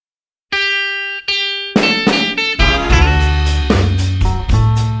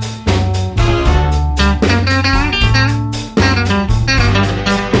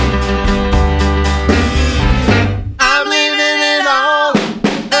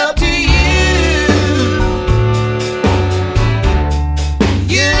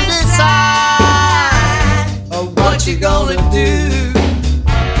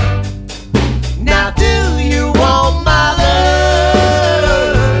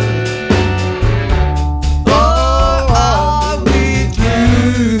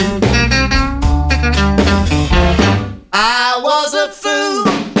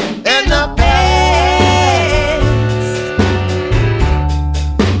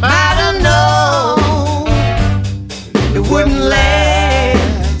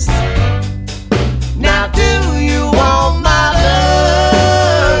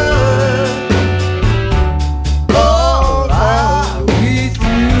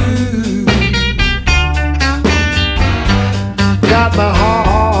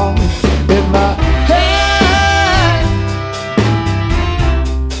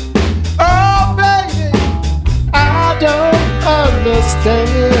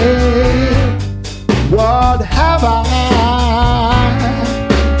understand. What have I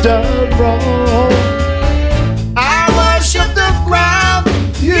done wrong? I worship the ground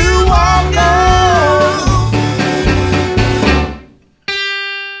you walk on.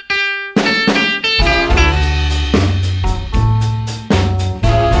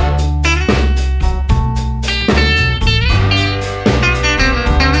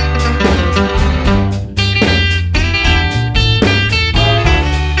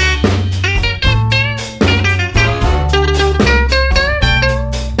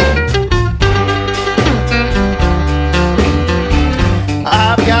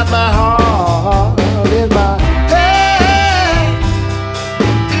 I've got my heart in my hand.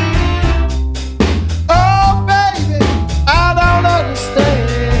 Oh, baby, I don't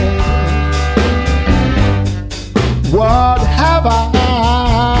understand. What have I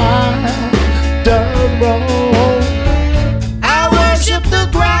done wrong? I worship the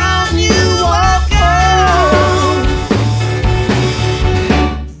ground you walk on.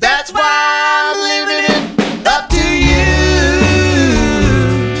 That's why I'm leaving it up to you.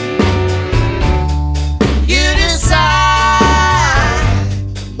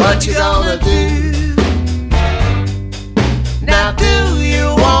 What you gonna do? Now do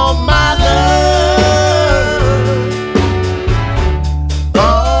you want my love?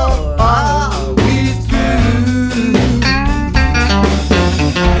 Or are we through?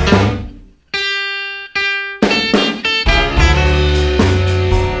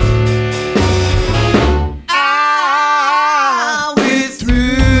 Are we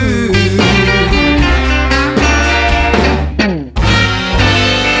through?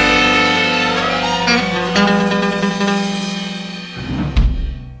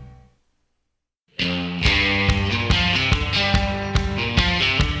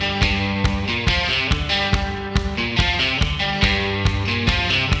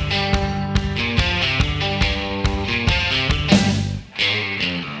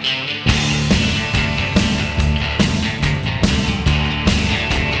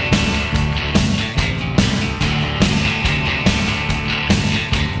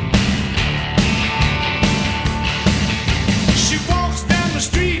 She walks down the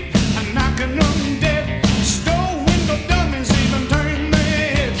street and knocking them dead. Store window dummies even turn their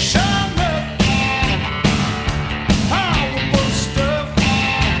head. Shut up, powerful stuff.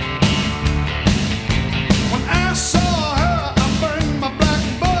 When I saw her, I burned my black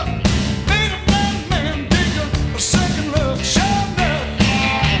buck. Made a black man dig a second look. Shut up,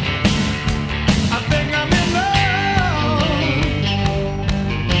 I think I'm in love,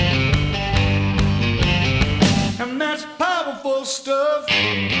 and that's powerful stuff.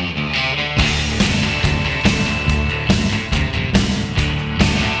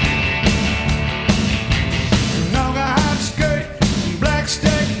 Naugahyde skirt, black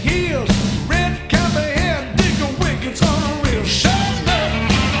stack heels, red cowboy hair, Digger Wiggins on a reel. Shut up,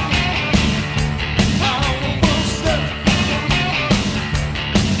 powerful stuff.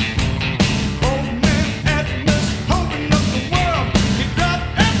 Old man Atlas holding up the world. He got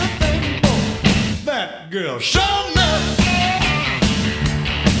everything for that girl. Shut up.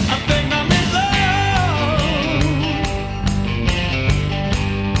 I think I'm in love,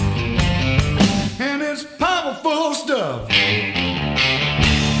 and it's powerful stuff.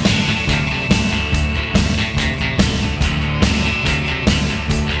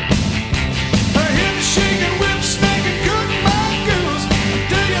 I hear the shaking whip, snaking, cooking my goose.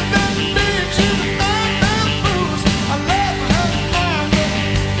 Tell you that the babes you the fine damn fools. I love her, her fine, but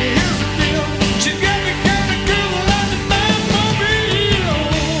here's the deal. She got me kind of girl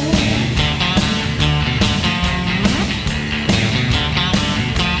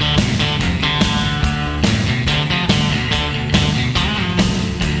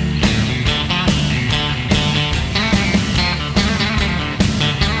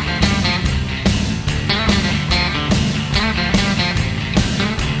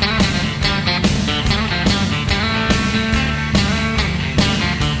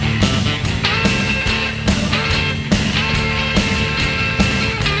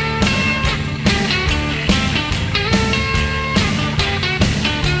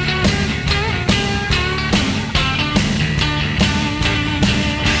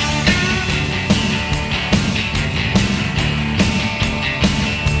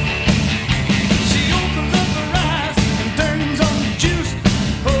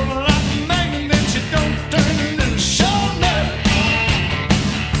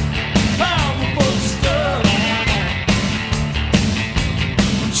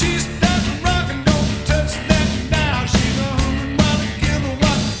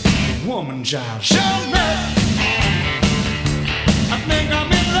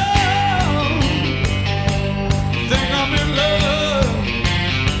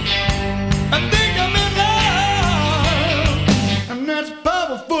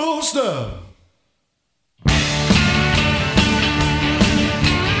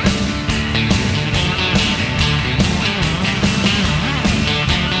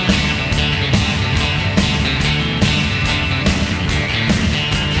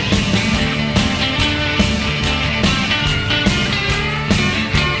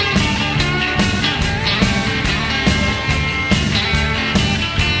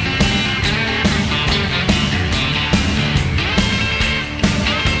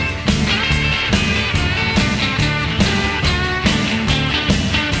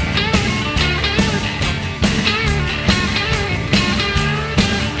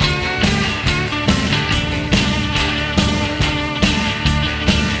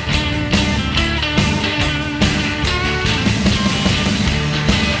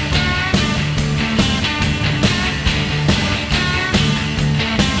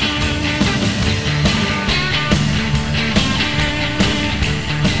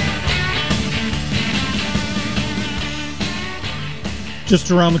Just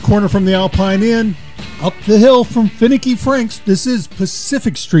around the corner from the Alpine Inn, up the hill from Finicky Frank's, this is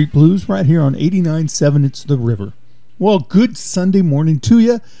Pacific Street Blues right here on 89.7 It's the River. Well, good Sunday morning to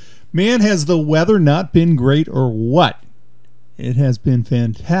you. Man, has the weather not been great or what? It has been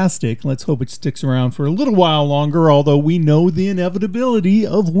fantastic. Let's hope it sticks around for a little while longer, although we know the inevitability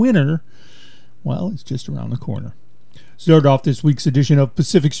of winter. Well, it's just around the corner. Started off this week's edition of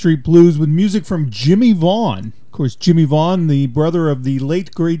Pacific Street Blues with music from Jimmie Vaughan. Of course, Jimmie Vaughan, the brother of the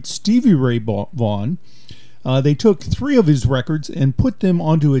late, great Stevie Ray Vaughan. They took 3 of his records and put them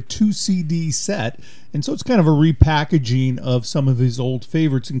onto a 2-CD set. And so it's kind of a repackaging of some of his old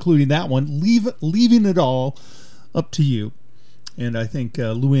favorites, including that one, Leaving It All Up to You. And I think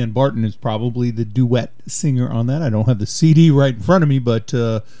Luann Barton is probably the duet singer on that. I don't have the CD right in front of me, but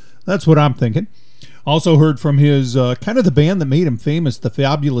that's what I'm thinking. Also heard from his, kind of the band that made him famous, the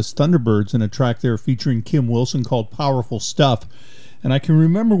Fabulous Thunderbirds, in a track there featuring Kim Wilson called Powerful Stuff. And I can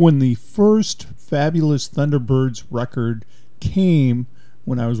remember when the first Fabulous Thunderbirds record came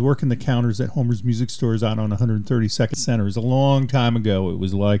when I was working the counters at Homer's Music Stores out on 132nd Center. It was a long time ago. It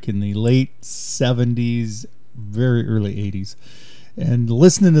was like in the late 70s, very early 80s. And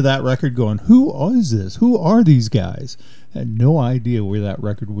listening to that record going, who is this? Who are these guys? I had no idea where that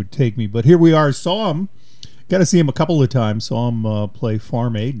record would take me. But here we are. Saw him. Got to see him a couple of times. Saw him play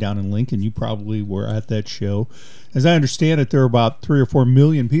Farm Aid down in Lincoln. You probably were at that show. As I understand it, there were about 3 or 4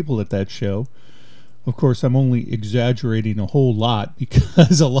 million people at that show. Of course, I'm only exaggerating a whole lot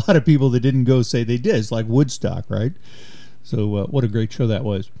because a lot of people that didn't go say they did. It's like Woodstock, right? So what a great show that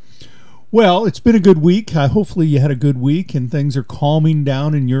was. Well, it's been a good week. Hopefully you had a good week and things are calming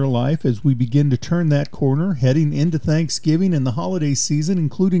down in your life as we begin to turn that corner, heading into Thanksgiving and the holiday season,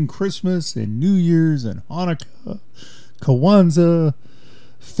 including Christmas and New Year's and Hanukkah, Kwanzaa,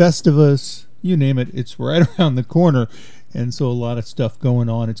 Festivus, you name it. It's right around the corner, and so a lot of stuff going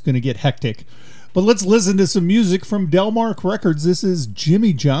on. It's going to get hectic. But let's listen to some music from Delmark Records. This is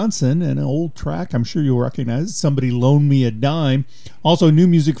Jimmy Johnson, and an old track I'm sure you'll recognize. Somebody Loaned Me a Dime. Also new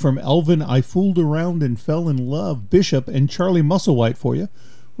music from Elvin, I Fooled Around and Fell in Love, Bishop, and Charlie Musselwhite for you,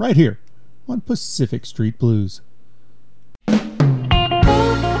 right here on Pacific Street Blues.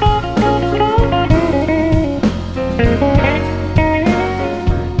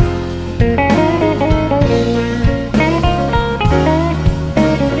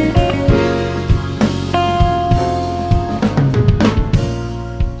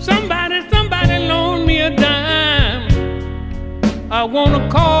 I wanna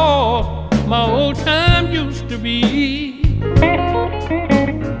call my old time used to be.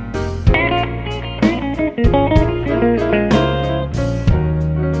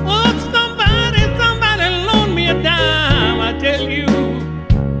 Oh, somebody loaned me a dime. I tell you,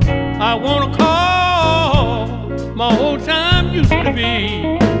 I wanna call my old time used to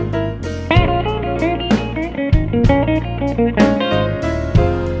be.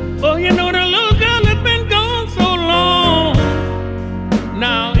 Oh, you know the little girl that's been gone so long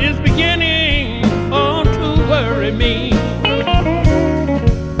now is beginning to worry me.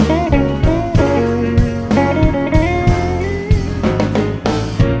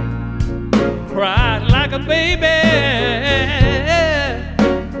 Cried like a baby,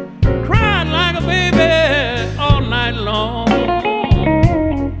 cried like a baby all night long.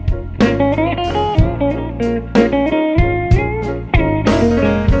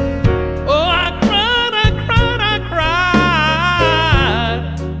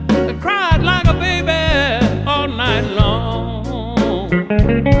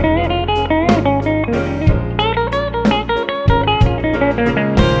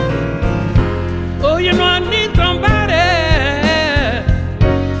 Oh, you know I need somebody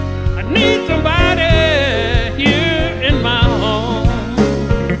here in my home.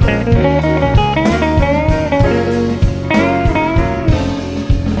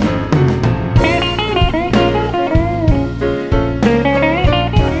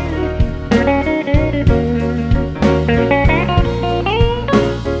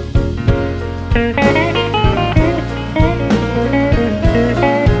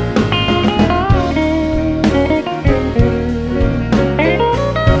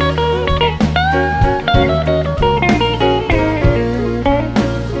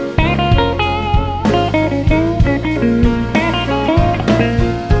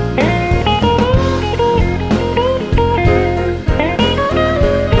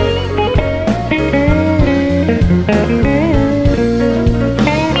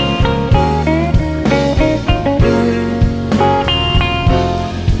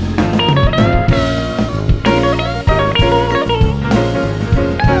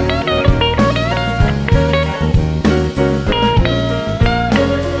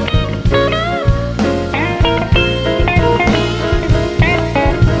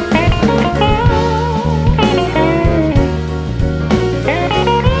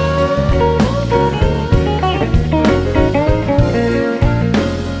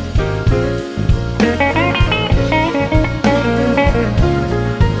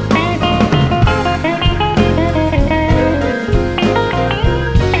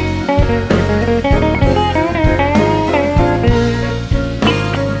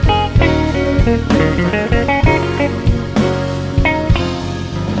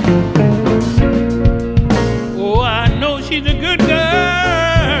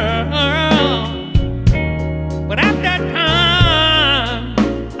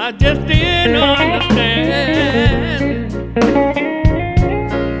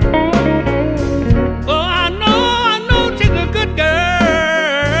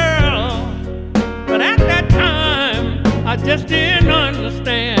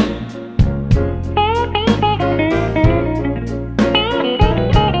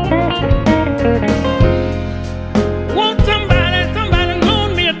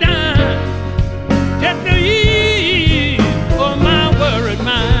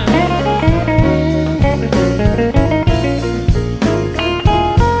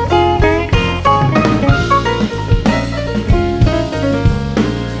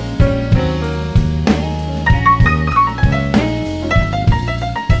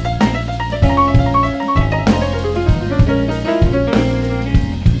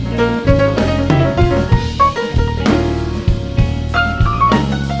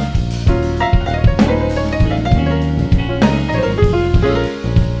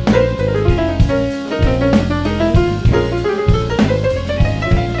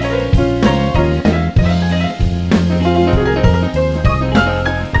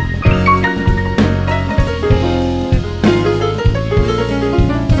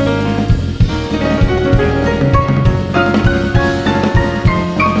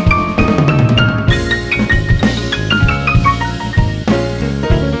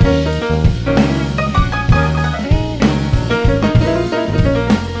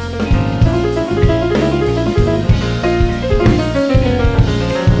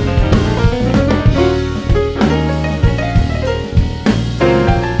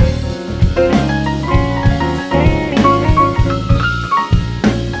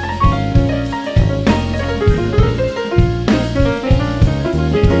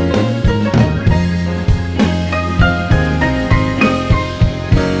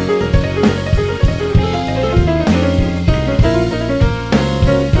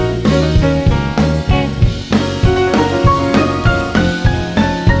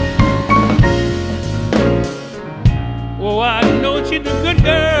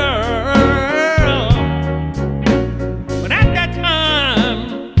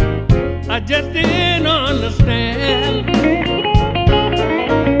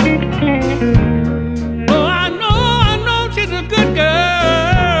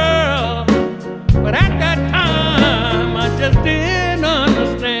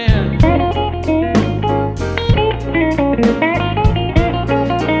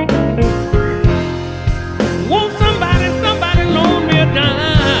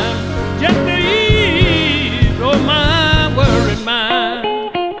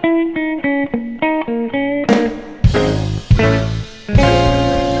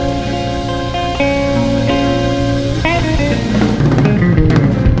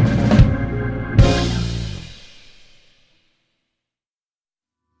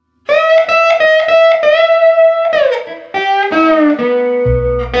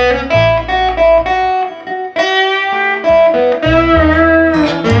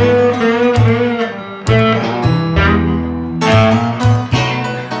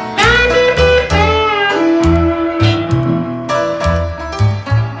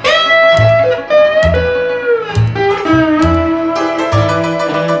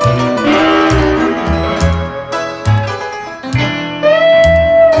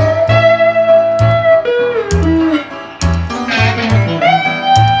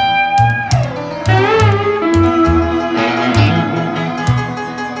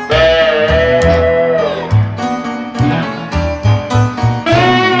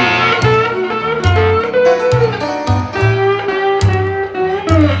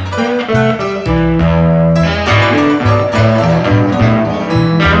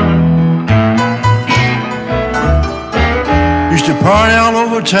 party all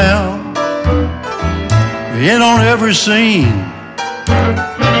over town, in on every scene.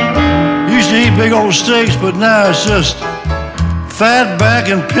 Used to eat big old steaks, but now it's just fat back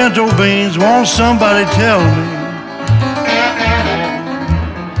and pinto beans. Won't somebody tell me?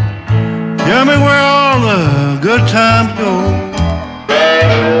 Tell me where all the good times go.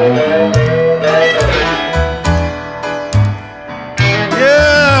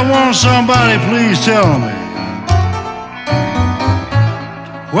 Yeah, won't somebody please tell me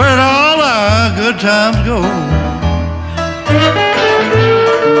where did all our good times go?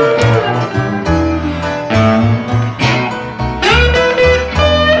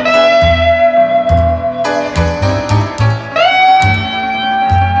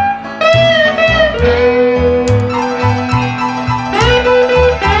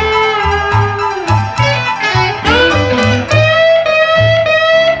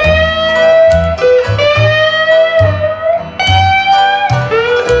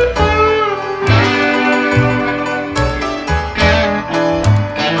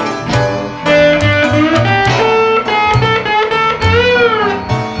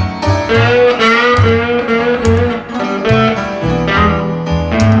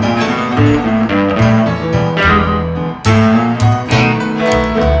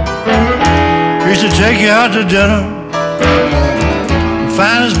 Take you out to dinner,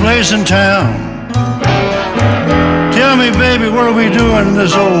 finest place in town. Tell me, baby, what are we doing in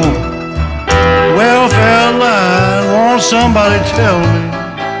this old welfare line? Won't somebody tell me?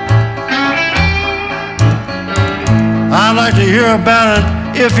 I'd like to hear about it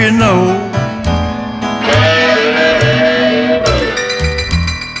if you know.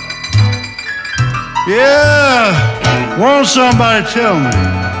 Yeah, won't somebody tell me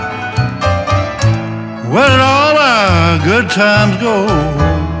where did all our good times go?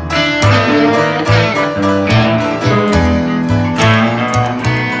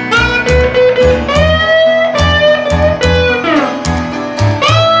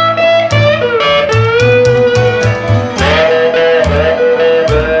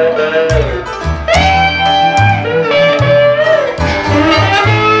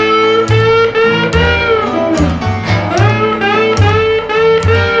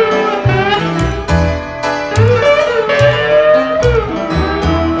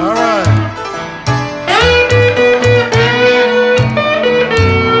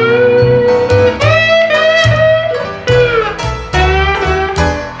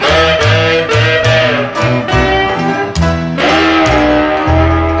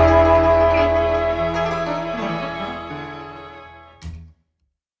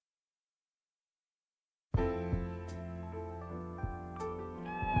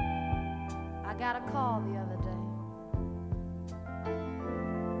 I got a call the other day.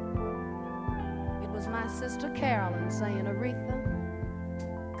 It was my sister Carolyn saying,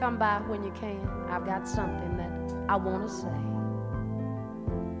 Aretha, come by when you can. I've got something that I want to say.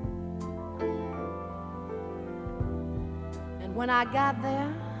 And when I got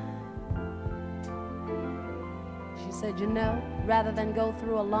there, she said, you know, rather than go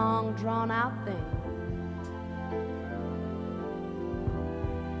through a long, drawn-out thing,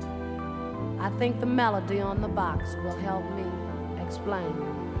 I think the melody on the box will help me explain.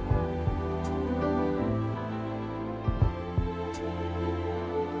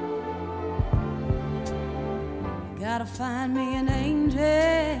 Gotta find me an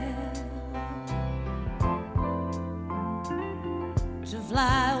angel to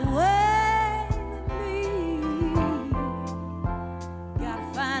fly away with me. Gotta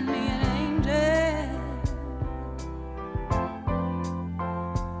find me an angel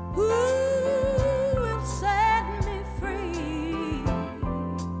who will set me free.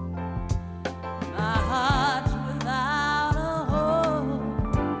 My heart's without a hope.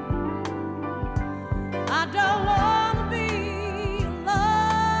 I don't want to be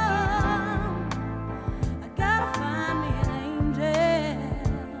alone.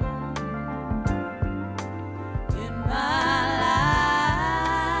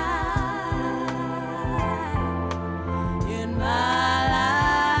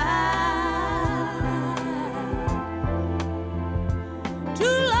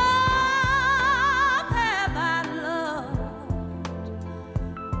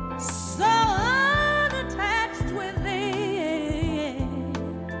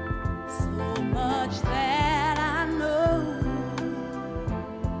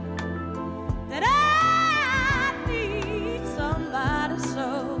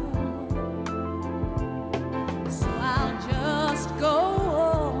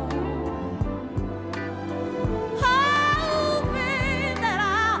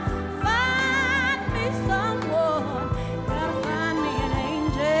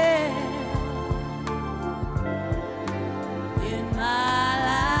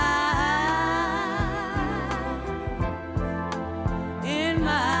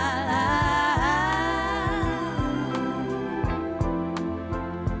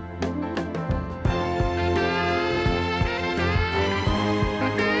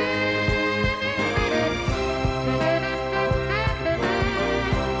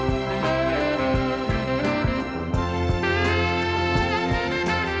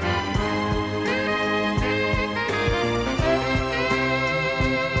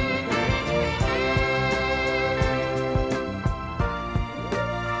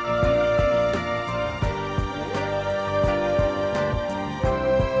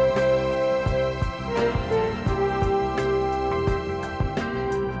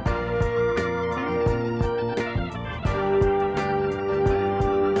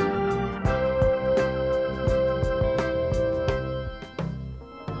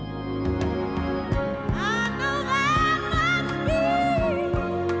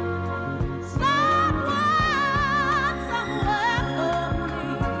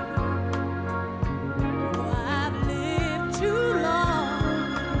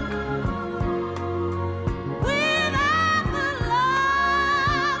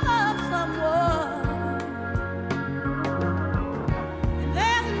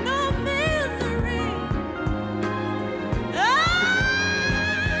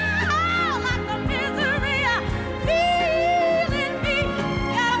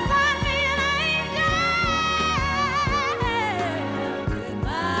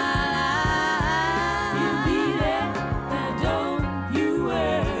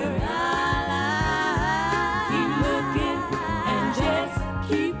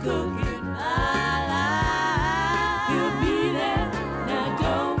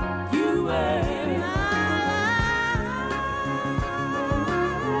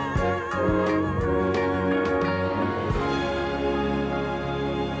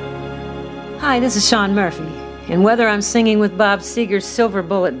 Hi, this is Sean Murphy. And whether I'm singing with Bob Seger's Silver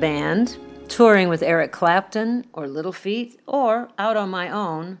Bullet Band, touring with Eric Clapton or Little Feat, or out on my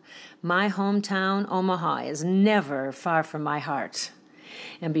own, my hometown, Omaha, is never far from my heart.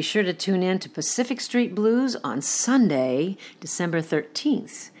 And be sure to tune in to Pacific Street Blues on Sunday, December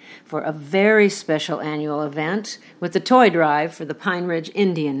 13th, for a very special annual event with the toy drive for the Pine Ridge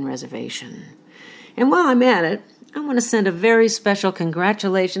Indian Reservation. And while I'm at it, I want to send a very special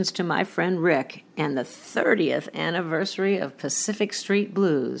congratulations to my friend Rick and the 30th anniversary of Pacific Street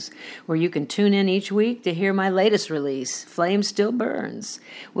Blues, where you can tune in each week to hear my latest release, Flame Still Burns.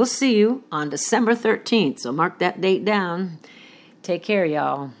 We'll see you on December 13th, so mark that date down. Take care,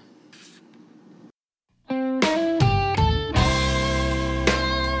 y'all.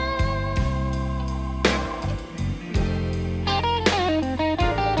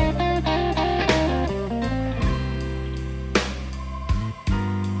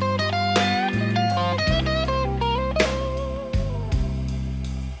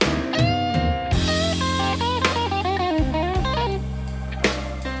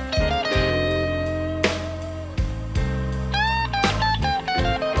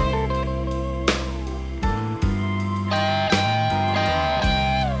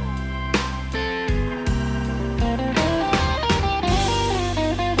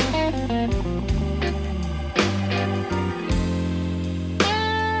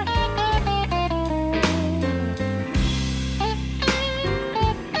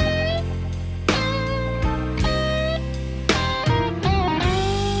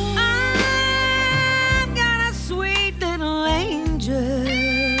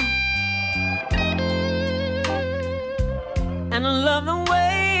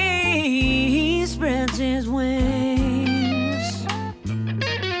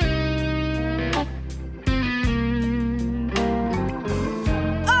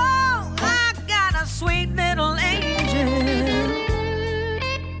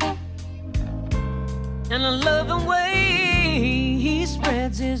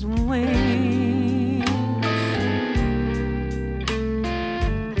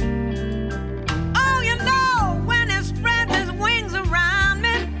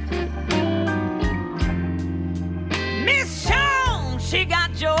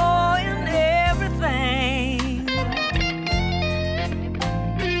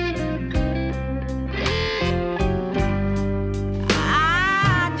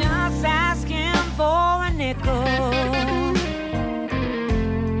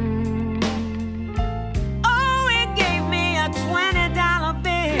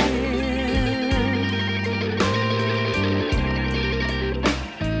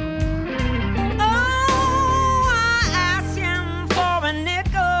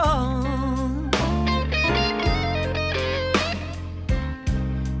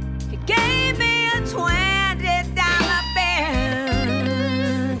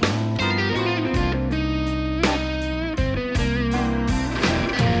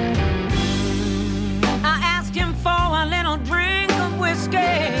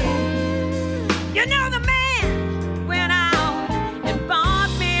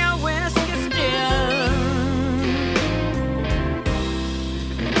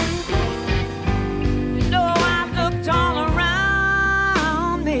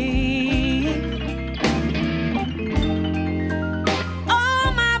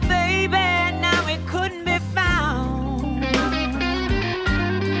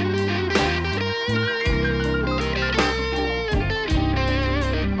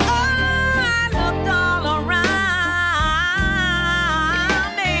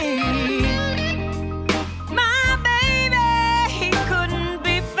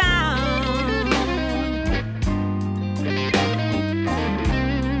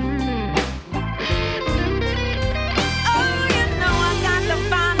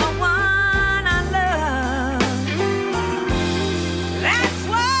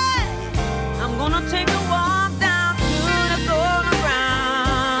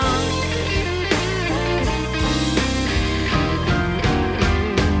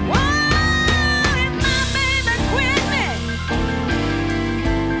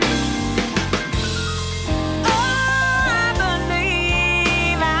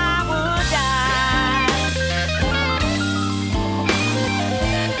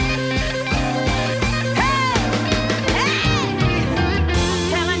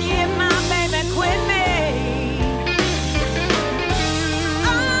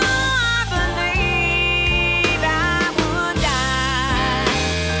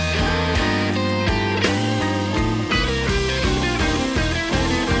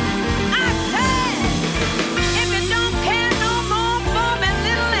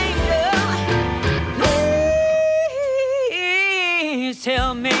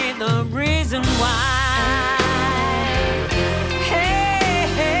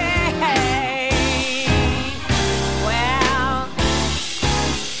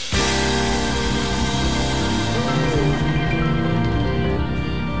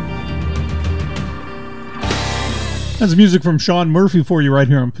 That's music from Sean Murphy for you right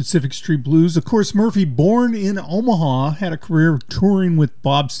here on Pacific Street Blues. Of course, Murphy, born in Omaha, had a career touring with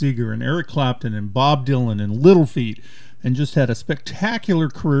Bob Seger and Eric Clapton and Bob Dylan and Little Feat, and just had a spectacular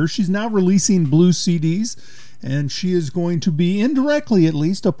career. She's now releasing blues CDs, and she is going to be, indirectly at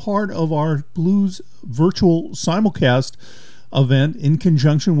least, a part of our blues virtual simulcast event in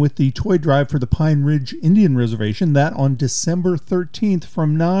conjunction with the toy drive for the Pine Ridge Indian Reservation. That on December 13th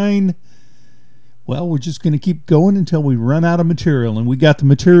from 9. Well, we're just going to keep going until we run out of material, and we got the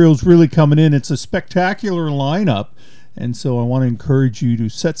materials really coming in. It's a spectacular lineup, and so I want to encourage you to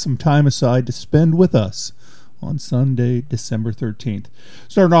set some time aside to spend with us on Sunday, December 13th.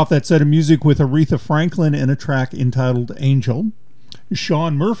 Starting off that set of music with Aretha Franklin and a track entitled Angel.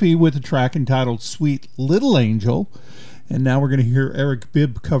 Sean Murphy with a track entitled Sweet Little Angel. And now we're going to hear Eric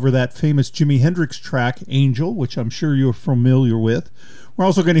Bibb cover that famous Jimi Hendrix track, Angel, which I'm sure you're familiar with. We're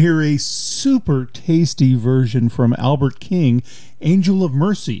also going to hear a super tasty version from Albert King, Angel of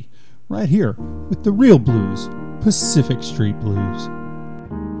Mercy, right here with the real blues, Pacific Street Blues.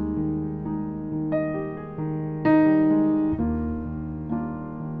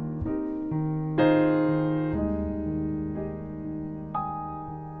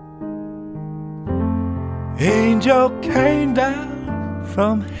 Angel came down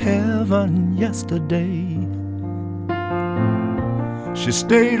from heaven yesterday. She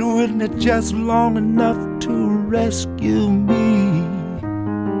stayed with me just long enough to rescue me.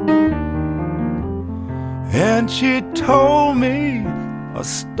 And she told me a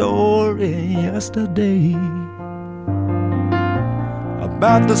story yesterday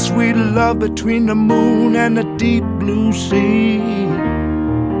about the sweet love between the moon and the deep blue sea.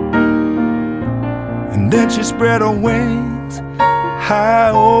 And then she spread her wings high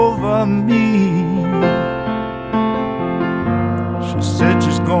over me. She said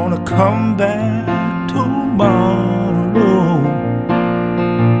she's gonna come back tomorrow.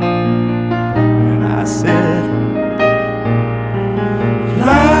 And I said,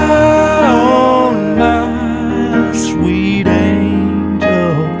 fly on my sweet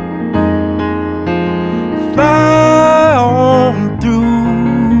angel, fly on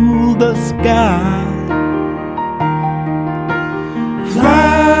through the sky.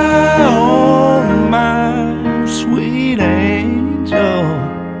 Fly on my sweet angel.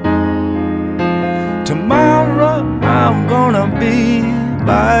 Tomorrow I'm gonna be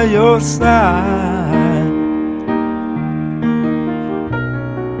by your side.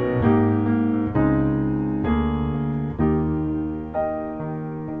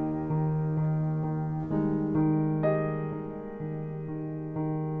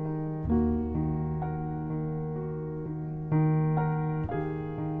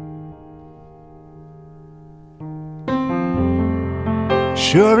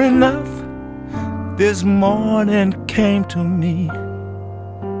 Sure enough, this morning came to me,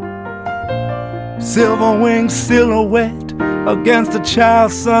 silver winged silhouette against the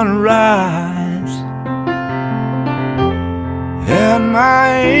child's sunrise. And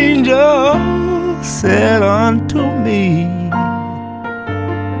my angel said unto me,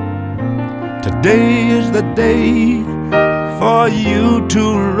 today is the day for you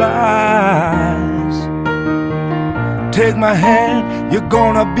to rise. Take my hand, you're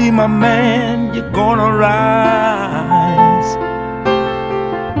gonna be my man, you're gonna rise.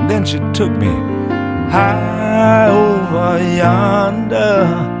 And then she took me high over yonder,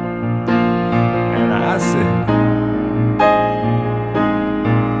 and I said,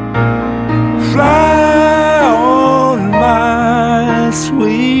 fly on my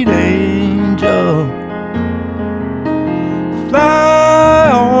sweet angel, fly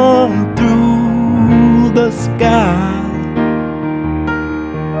on through the sky.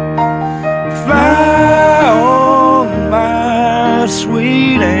 Fly on my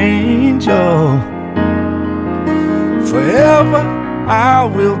sweet angel. Forever I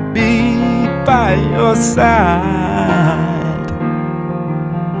will be by your side.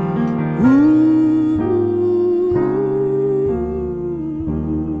 Ooh.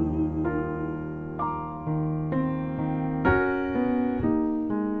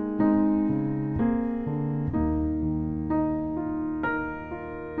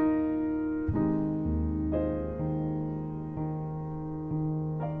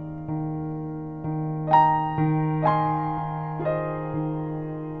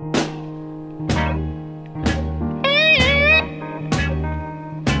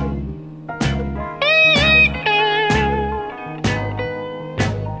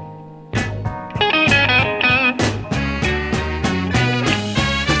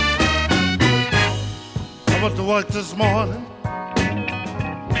 This morning,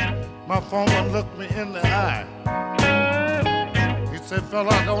 my foreman looked me in the eye. said, fella,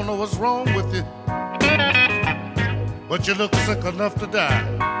 I don't know what's wrong with you, but you look sick enough to die.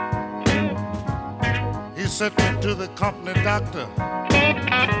 He sent me to the company doctor,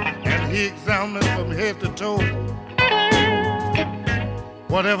 and he examined from head to toe.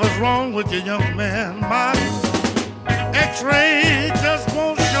 Whatever's wrong with you, young man, my X-ray just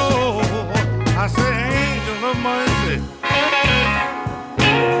won't show. I say, angel of mercy,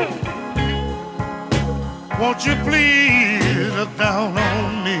 won't you please look down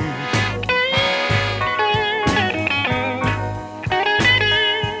on me?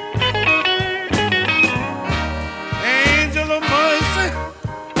 Angel of mercy,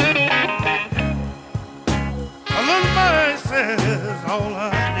 a little mercy is all I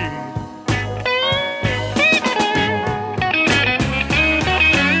need.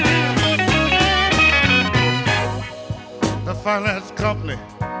 The finance company,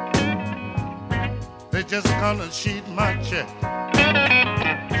 they just gonna sheet my check.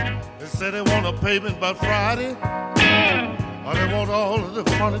 They say they want a payment by Friday, or they want all of the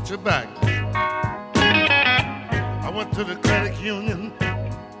furniture back. I went to the credit union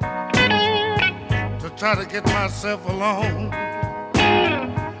to try to get myself a loan.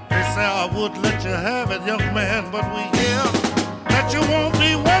 They say I would let you have it, young man, but we hear that you won't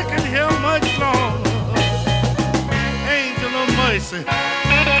be working here much longer. Angel of mercy,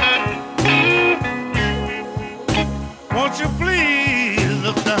 won't you please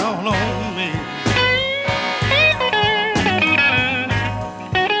look down on me?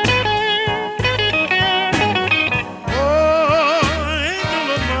 Oh,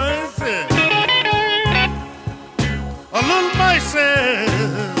 angel of mercy, a little mercy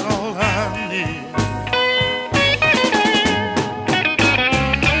is all I need.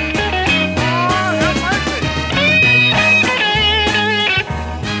 Oh, have mercy.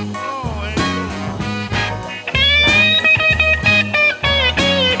 Oh, angel.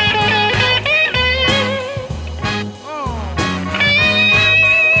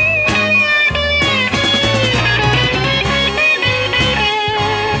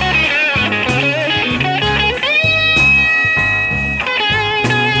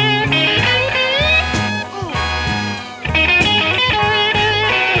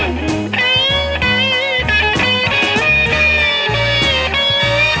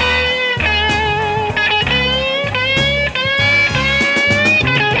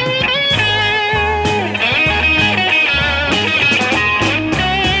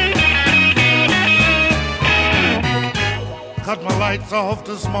 Cut my lights off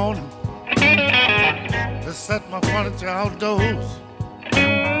this morning to set my furniture outdoors.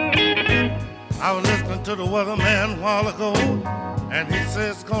 I was listening to the weatherman a while ago, and he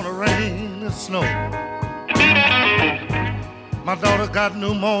says it's gonna rain and snow. My daughter got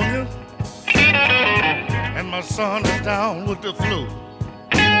pneumonia, and my son is down with the flu.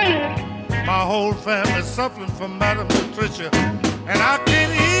 My whole family's suffering from malnutrition, and I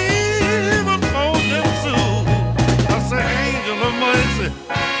can't even fold them shoes. I say, angel of mercy,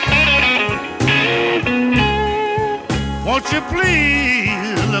 won't you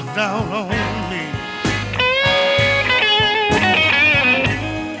please look down on me?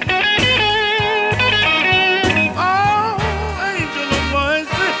 Oh, angel of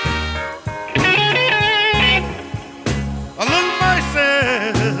mercy, a little mercy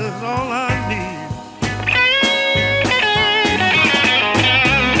is all I need.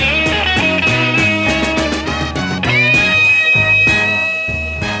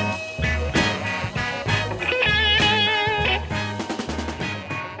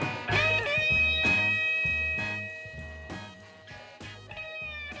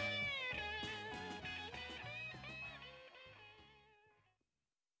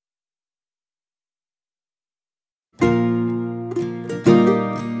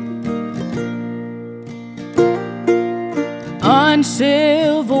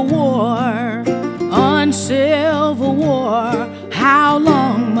 Uncivil war, how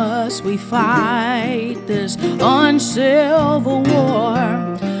long must we fight this uncivil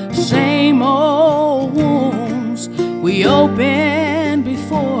war? Same old wounds we opened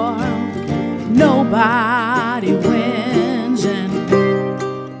before. Nobody wins in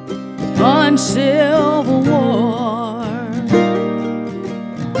uncivil war.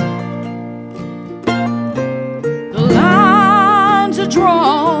 The lines are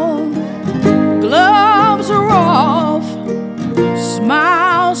drawn, gloves are off,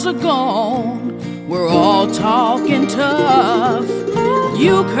 smiles are gone, we're all talking tough.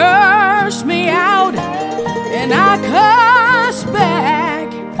 You curse me out and I curse back.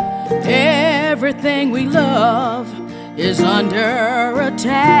 Everything we love is under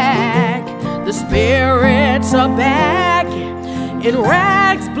attack. The spirits are back in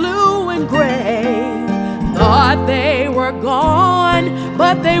rags blue and gray. Thought they were gone,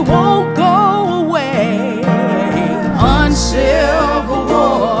 but they won't go away. Uncivil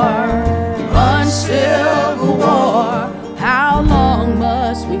war, uncivil war. How long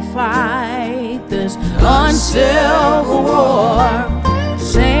must we fight this uncivil war?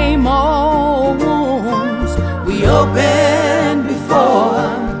 Same old wounds we opened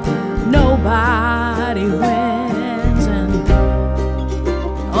before. Nobody wins in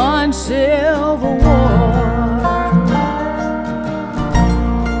uncivil war.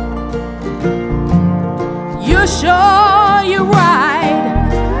 You're sure you're right,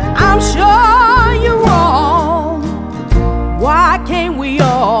 I'm sure you're wrong. Why can't we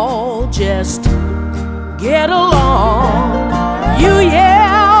all just get along? You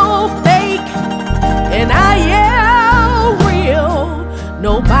yell fake and I yell real.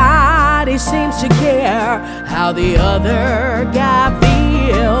 Nobody seems to care how the other guy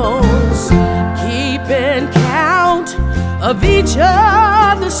feels. Keeping count of each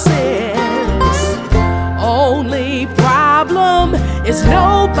other's sins. Only problem is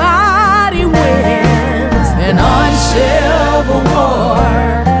nobody wins. An uncivil war,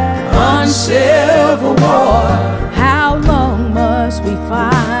 uncivil war. How long must we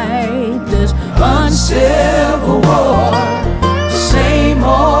fight this uncivil war? Same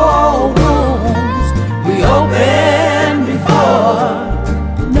old wounds we opened before.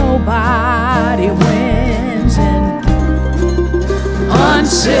 Nobody wins in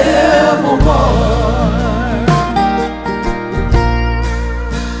uncivil war.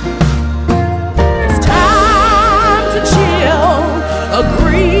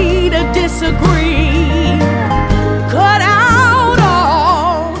 Agree to disagree. Cut out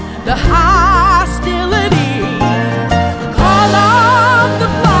all the hostility. Call off the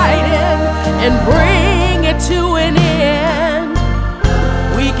fighting and bring it to an end.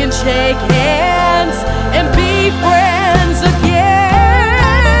 We can shake hands and be friends again.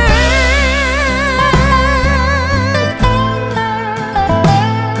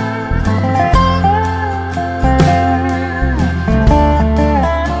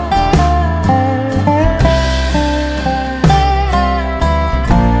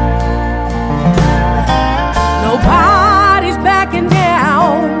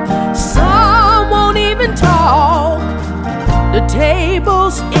 The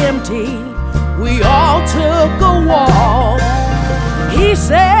table's empty, we all took a walk. He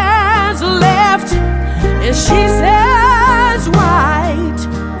says left and she says right.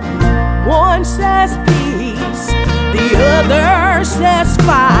 One says peace, the other says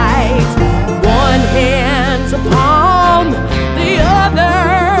fight. One hand's a palm, the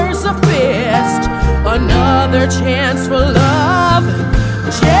other's a fist. Another chance for love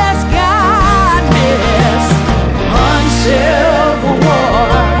just got missed. Uncivil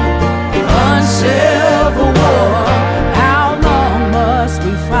war, uncivil war. How long must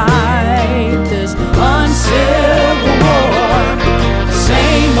we fight this uncivil war?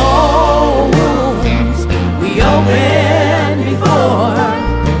 Same old wounds we opened before.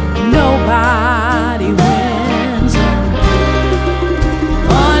 Nobody wins in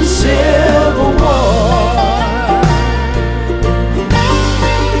uncivil war.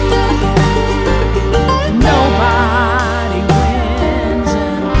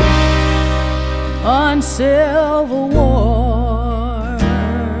 Civil war.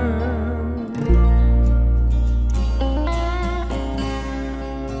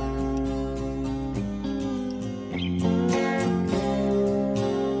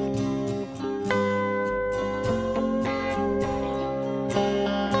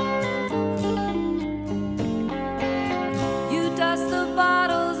 You dust the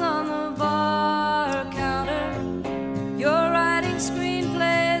bottles on the bar counter. You're writing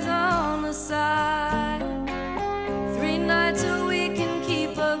screenplays on the side.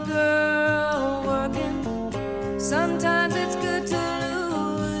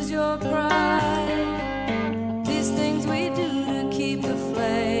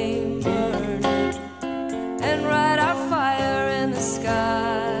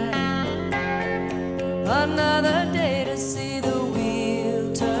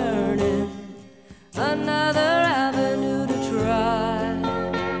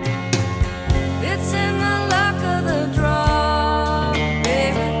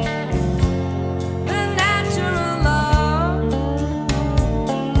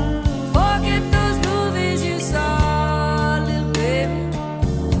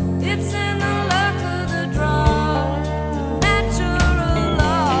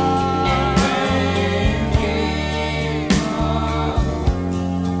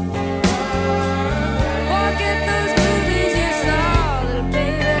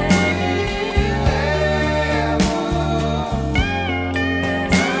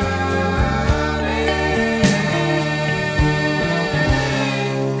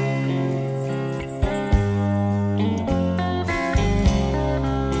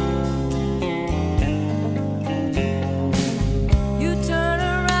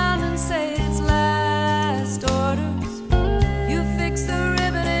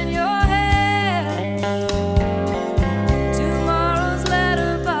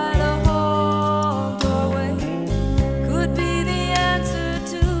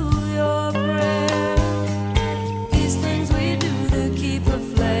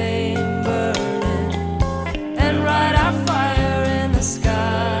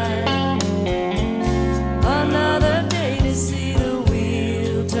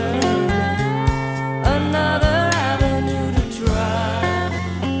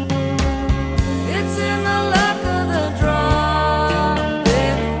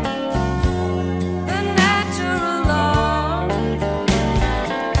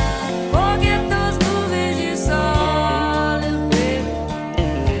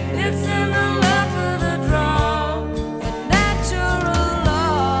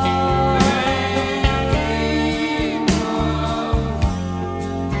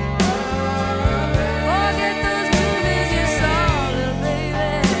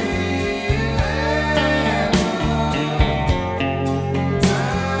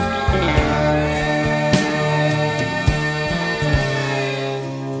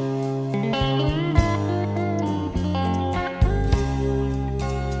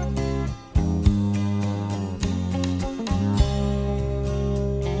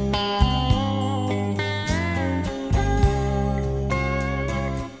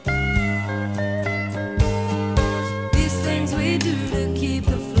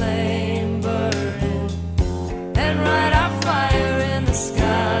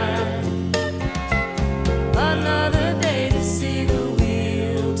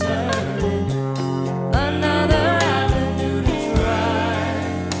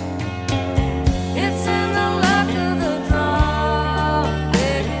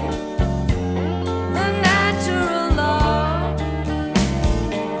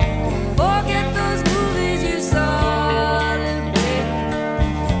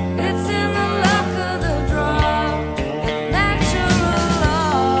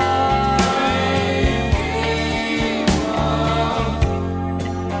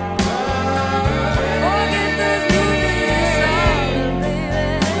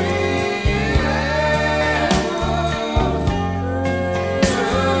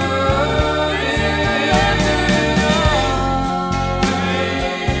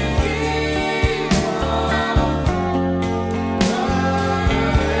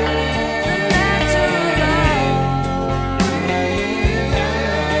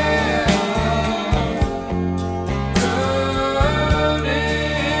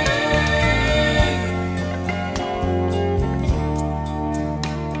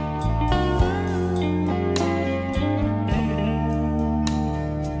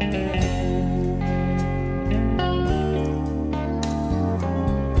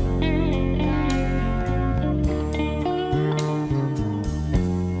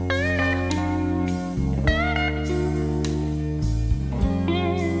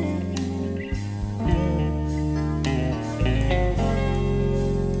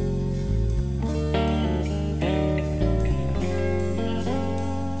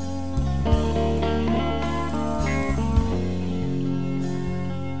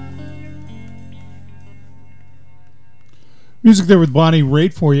 Music there with Bonnie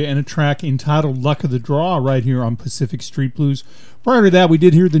Raitt for you, and a track entitled Luck of the Draw right here on Pacific Street Blues. Prior to that, we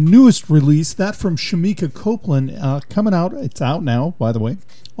did hear the newest release, that from Shamika Copeland, coming out, it's out now, by the way,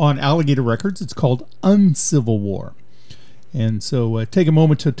 on Alligator Records. It's called Uncivil War. And so take a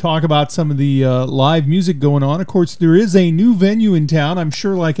moment to talk about some of the live music going on. Of course, there is a new venue in town. I'm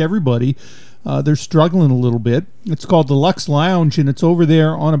sure like everybody, they're struggling a little bit. It's called the Lux Lounge, and it's over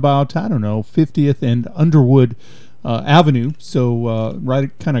there on about, 50th and Underwood Avenue. So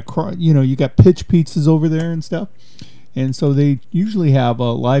right kind of, you got Pitch Pizzas over there and stuff. And so they usually have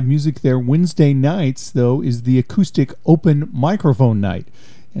live music there. Wednesday nights, though, is the acoustic open microphone night.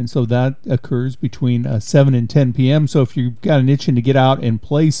 And so that occurs between 7 and 10 p.m. So if you've got an itching to get out and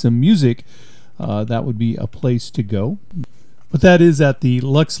play some music, that would be a place to go. But that is at the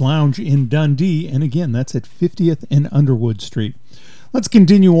Lux Lounge in Dundee. And again, that's at 50th and Underwood Street. Let's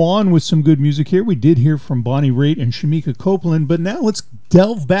continue on with some good music here. We did hear from Bonnie Raitt and Shamika Copeland, but now let's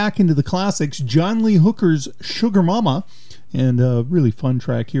delve back into the classics. John Lee Hooker's Sugar Mama, and a really fun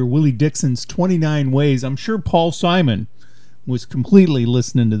track here, Willie Dixon's 29 Ways. I'm sure Paul Simon was completely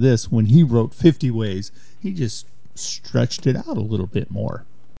listening to this when he wrote 50 Ways. He just stretched it out a little bit more.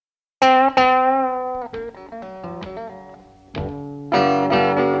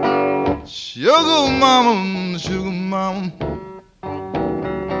 Sugar mama, sugar mama,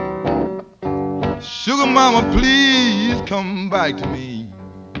 sugar mama, please come back to me.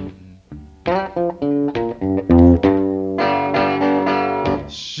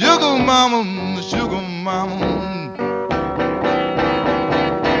 Sugar mama, sugar mama,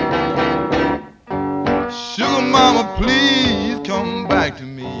 sugar mama, please come back to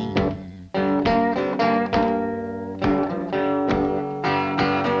me.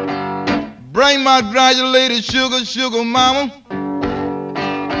 Bring my granulated sugar, sugar mama,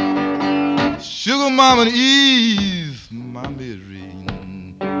 sugar mama, to ease my misery.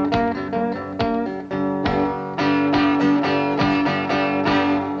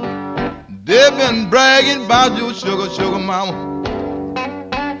 They've been bragging about your sugar, sugar mama.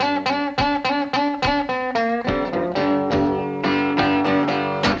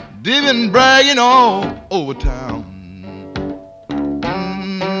 They've been bragging all over town.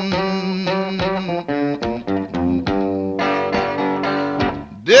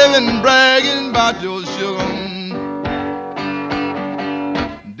 They've been bragging about your sugar.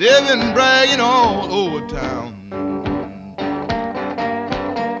 They've been bragging all over town.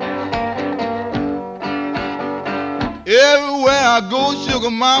 Everywhere I go,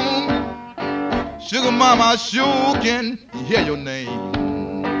 sugar mama, I sure can hear your name.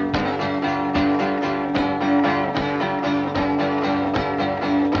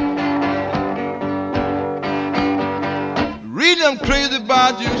 I'm crazy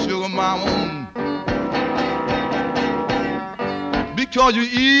about you, sugar mama, because you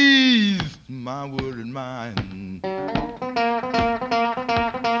ease my worried mind.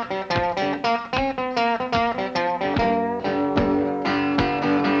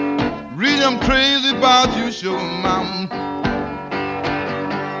 Really, I'm crazy about you, sugar mama,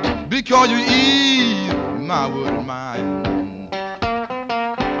 because you ease my worried mind.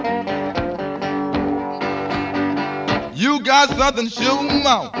 You got something, sugar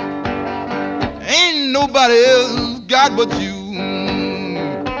mama, ain't nobody else got but you.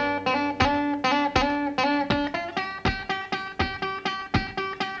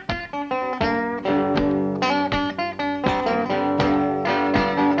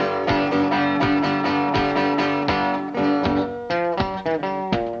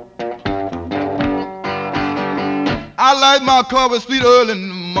 I like my coffee sweet early in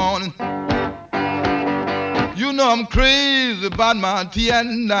the morning. You know I'm crazy about my tea at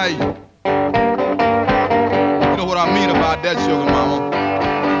night. You know what I mean about that, sugar mama.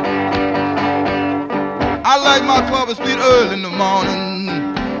 I like my coffee sweet early in the morning.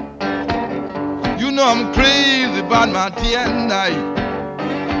 You know I'm crazy about my tea at night.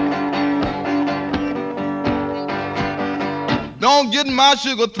 Don't get my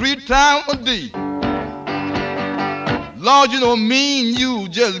sugar 3 times a day. Lord, you know me and you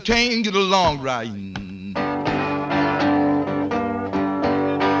just can't get along right.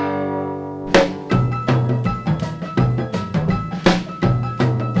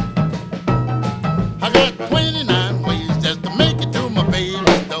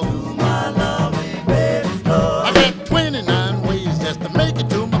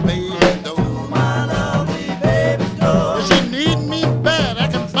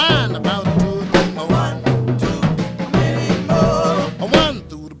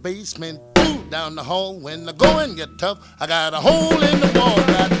 When the going get tough, I got a hole in the wall,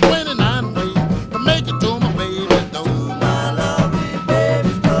 got 29 ways to make it to my baby door.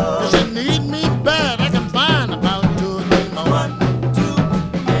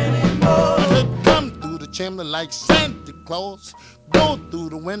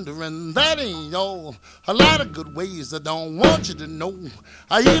 window, and that ain't all. A lot of good ways I don't want you to know.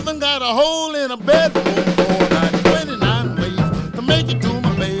 I even got a hole in a bedroom for about 29 ways to make it to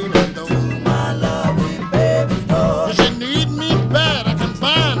my baby door. My lovely baby's door. If you need me bad, I can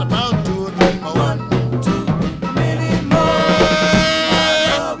find about 2 or 3 more. 1, 2, many more. My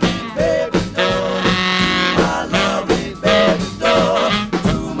lovely baby's door. My lovely baby's door.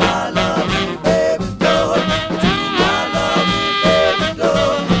 To my lovely baby's door. To my lovely baby's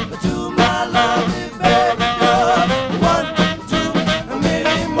door. To my lovely baby's door. 1, 2,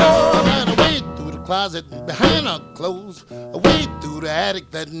 many more. I ran away through the closet and behind her clothes. Away through the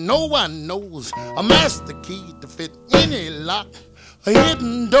attic that no one knows. A master key to fit any lock. A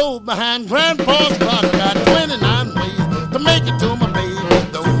hidden door behind Grandpa's clock. I got 29 ways to make it to my baby's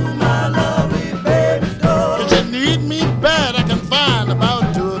door. To my lovely baby's door. If you need me bad, I can find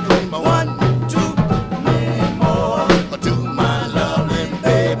about 2 or 3 more. 1, 2, many more. To my lovely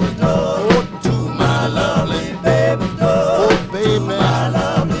baby's door. Oh, to my lovely baby's door. Oh, baby. My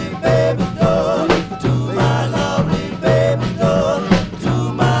lovely baby's door. To my lovely baby's door. To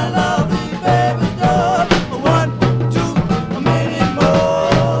my lovely baby's door. 1, 2, many more.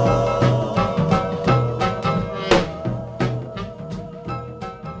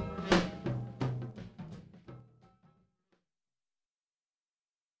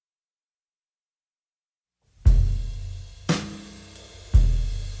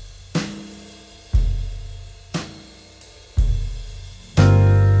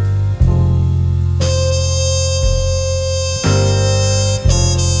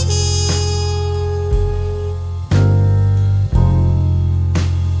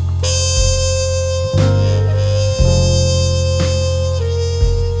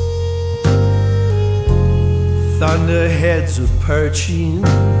 Thunderheads are perching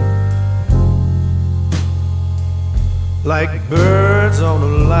like birds on a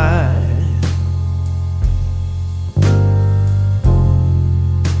line.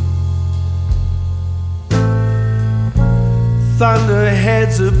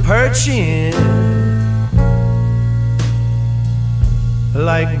 Thunderheads are perching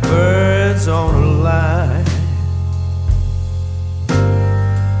like birds on a line.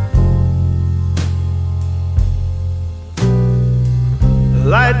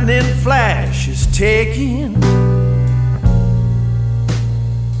 Lightning flash is taking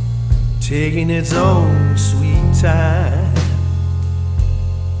its own sweet time.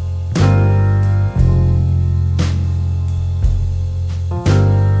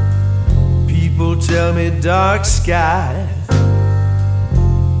 People tell me dark skies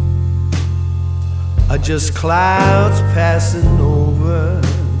are just clouds passing over.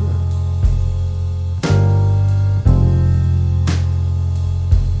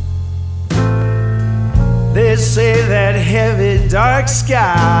 They say that heavy dark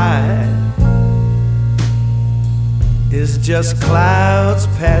sky is just clouds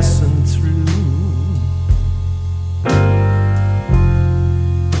passing through.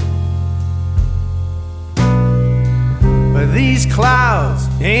 But these clouds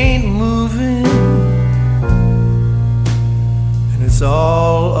ain't moving, and it's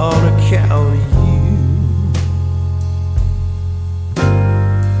all on account of you.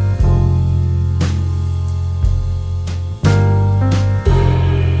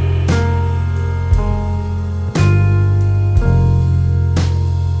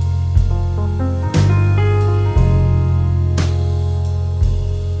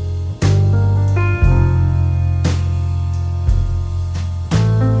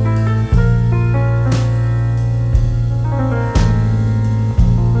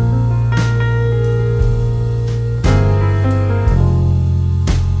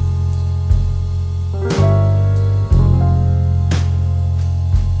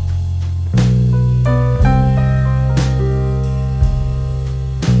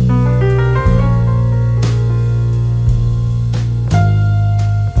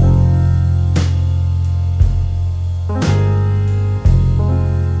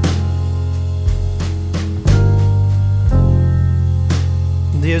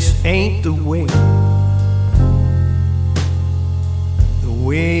 This ain't the way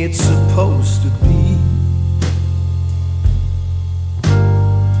it's supposed to be.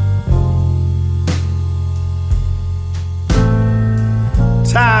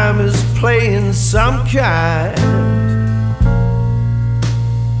 Time is playing some kind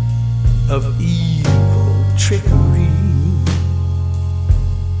of evil trickery.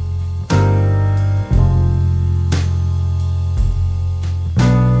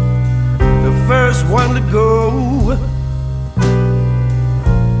 The first one to go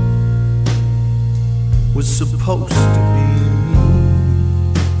was supposed to be me.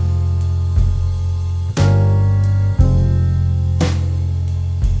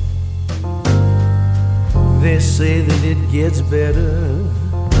 say that it gets better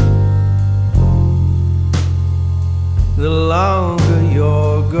the longer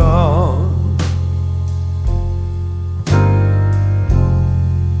you're gone.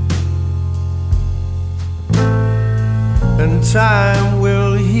 And time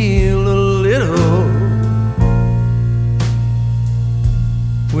will heal a little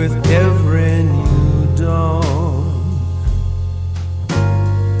with every new dawn.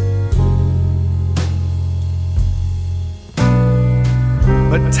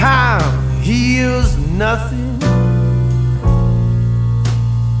 But time heals nothing.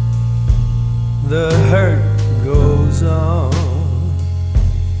 The hurt goes on.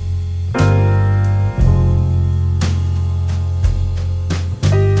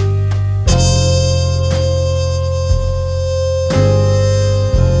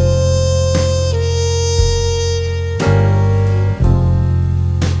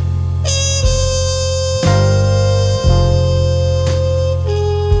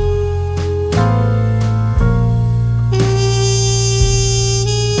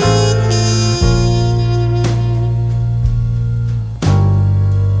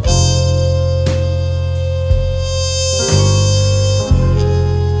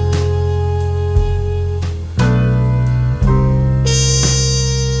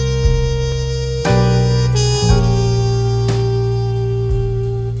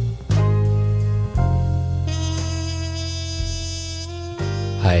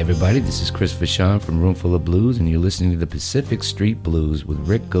 Everybody, this is Chris Vachon from Roomful of Blues, and you're listening to the Pacific Street Blues with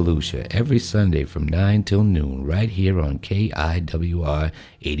Rick Galusha every Sunday from 9 till noon, right here on KIWR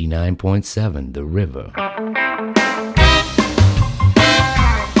 89.7, The River.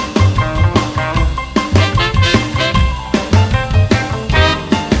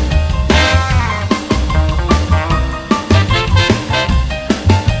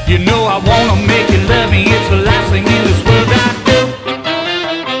 You know I wanna make you love me, it's the last thing in this world I do.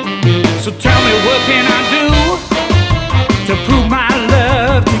 So tell me what can I do to prove my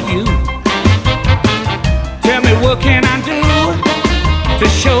love to you? Tell me what can I do to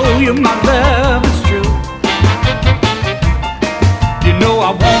show you my love is true? You know I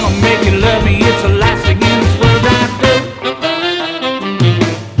wanna make you love me, it's the last thing in this world I do.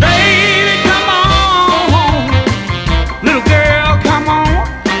 Baby, come on, little girl, come on.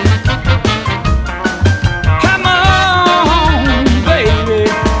 Come on, baby,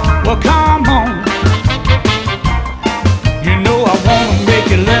 well come on. You know I wanna make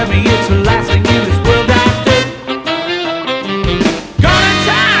you love me, it's the last thing in this world I do. Gonna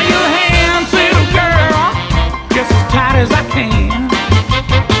tie your hands, little girl, just as tight as I can.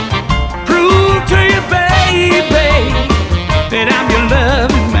 Prove to you, baby, that I'm your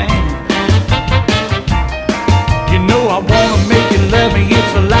loving man. You know I wanna make you love me,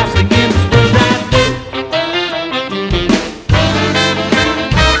 it's the last thing in this world I do.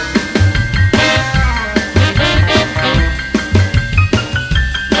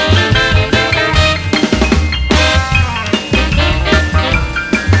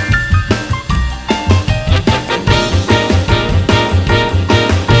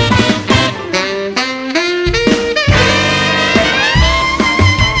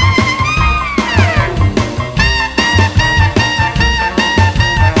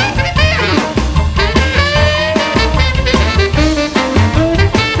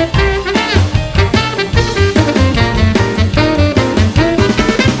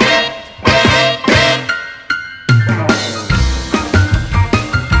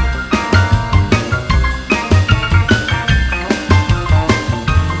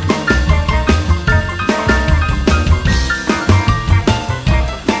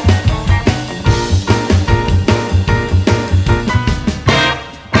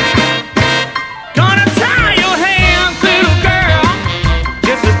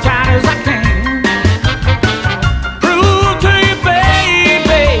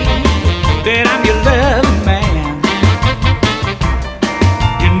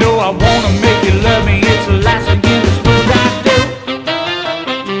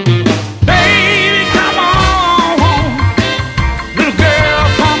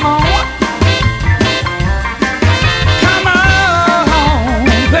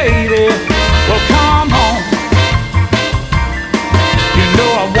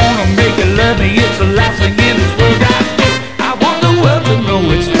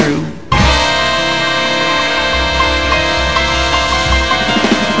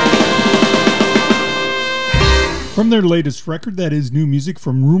 From their latest record, that is new music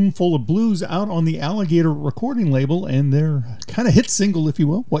from Roomful of Blues, out on the Alligator recording label, and their kind of hit single, if you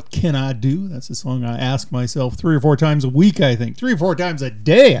will, What Can I Do? That's a song I ask myself 3 or 4 times a week, I think. 3 or 4 times a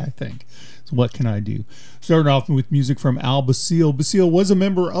day, I think. That's So what can I do? Starting off with music from Al Basile. Basile was a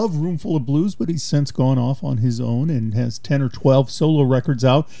member of Roomful of Blues, but he's since gone off on his own and has 10 or 12 solo records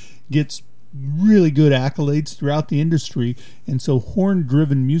out. Gets really good accolades throughout the industry, and so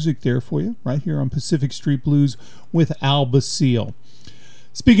horn-driven music there for you, right here on Pacific Street Blues with Al Basile.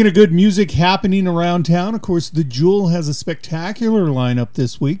 Speaking of good music happening around town, of course, the Jewel has a spectacular lineup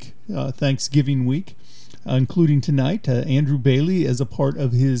this week, Thanksgiving week, including tonight, Andrew Bailey as a part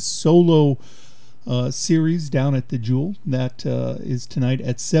of his solo series down at the Jewel. That is tonight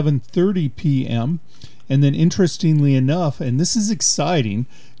at 7:30 p.m., and then interestingly enough, and this is exciting,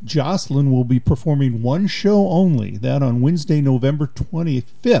 Jocelyn will be performing one show only, that on Wednesday, November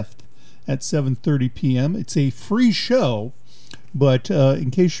 25th at 7:30 p.m. It's a free show, but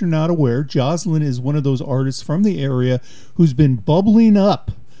in case you're not aware, Jocelyn is one of those artists from the area who's been bubbling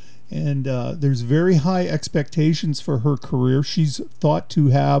up, and there's very high expectations for her career. She's thought to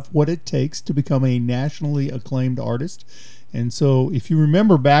have what it takes to become a nationally acclaimed artist. And so if you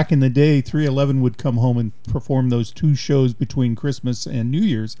remember back in the day, 311 would come home and perform those two shows between Christmas and New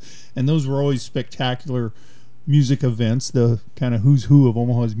Year's, and those were always spectacular music events. The kind of who's who of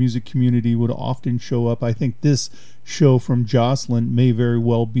Omaha's music community would often show up. I think this show from Jocelyn may very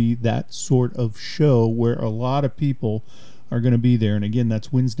well be that sort of show where a lot of people are going to be there. And again,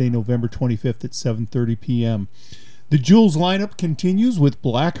 that's Wednesday, November 25th at 7:30 p.m. The Jewel's lineup continues with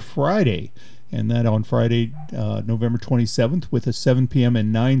Black Friday, and that on Friday, November 27th, with a 7 p.m.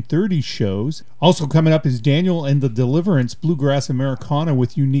 and 9:30 shows. Also coming up is Daniel and the Deliverance Bluegrass Americana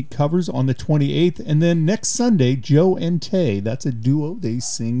with unique covers on the 28th. And then next Sunday, Joe and Tay. That's a duo. They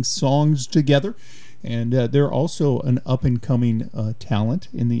sing songs together. And they're also an up-and-coming talent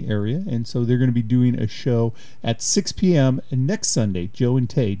in the area. And so they're going to be doing a show at 6 p.m. next Sunday, Joe and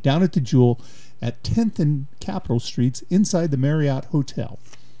Tay, down at the Jewel at 10th and Capitol Streets inside the Marriott Hotel.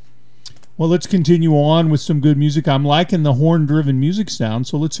 Well, let's continue on with some good music. I'm liking the horn-driven music sound,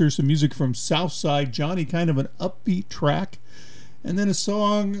 so let's hear some music from Southside Johnny, kind of an upbeat track. And then a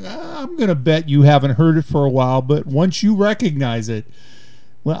song, I'm going to bet you haven't heard it for a while, but once you recognize it,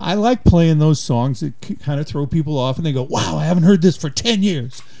 well, I like playing those songs that kind of throw people off, and they go, wow, I haven't heard this for 10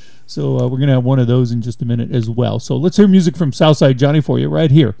 years. So we're going to have one of those in just a minute as well. So let's hear music from Southside Johnny for you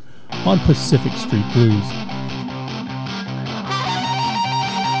right here on Pacific Street Blues.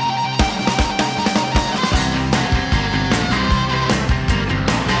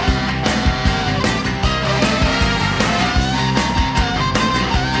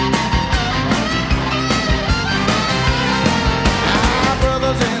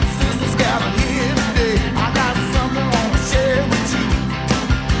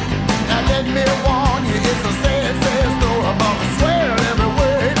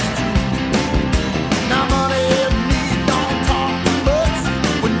 Money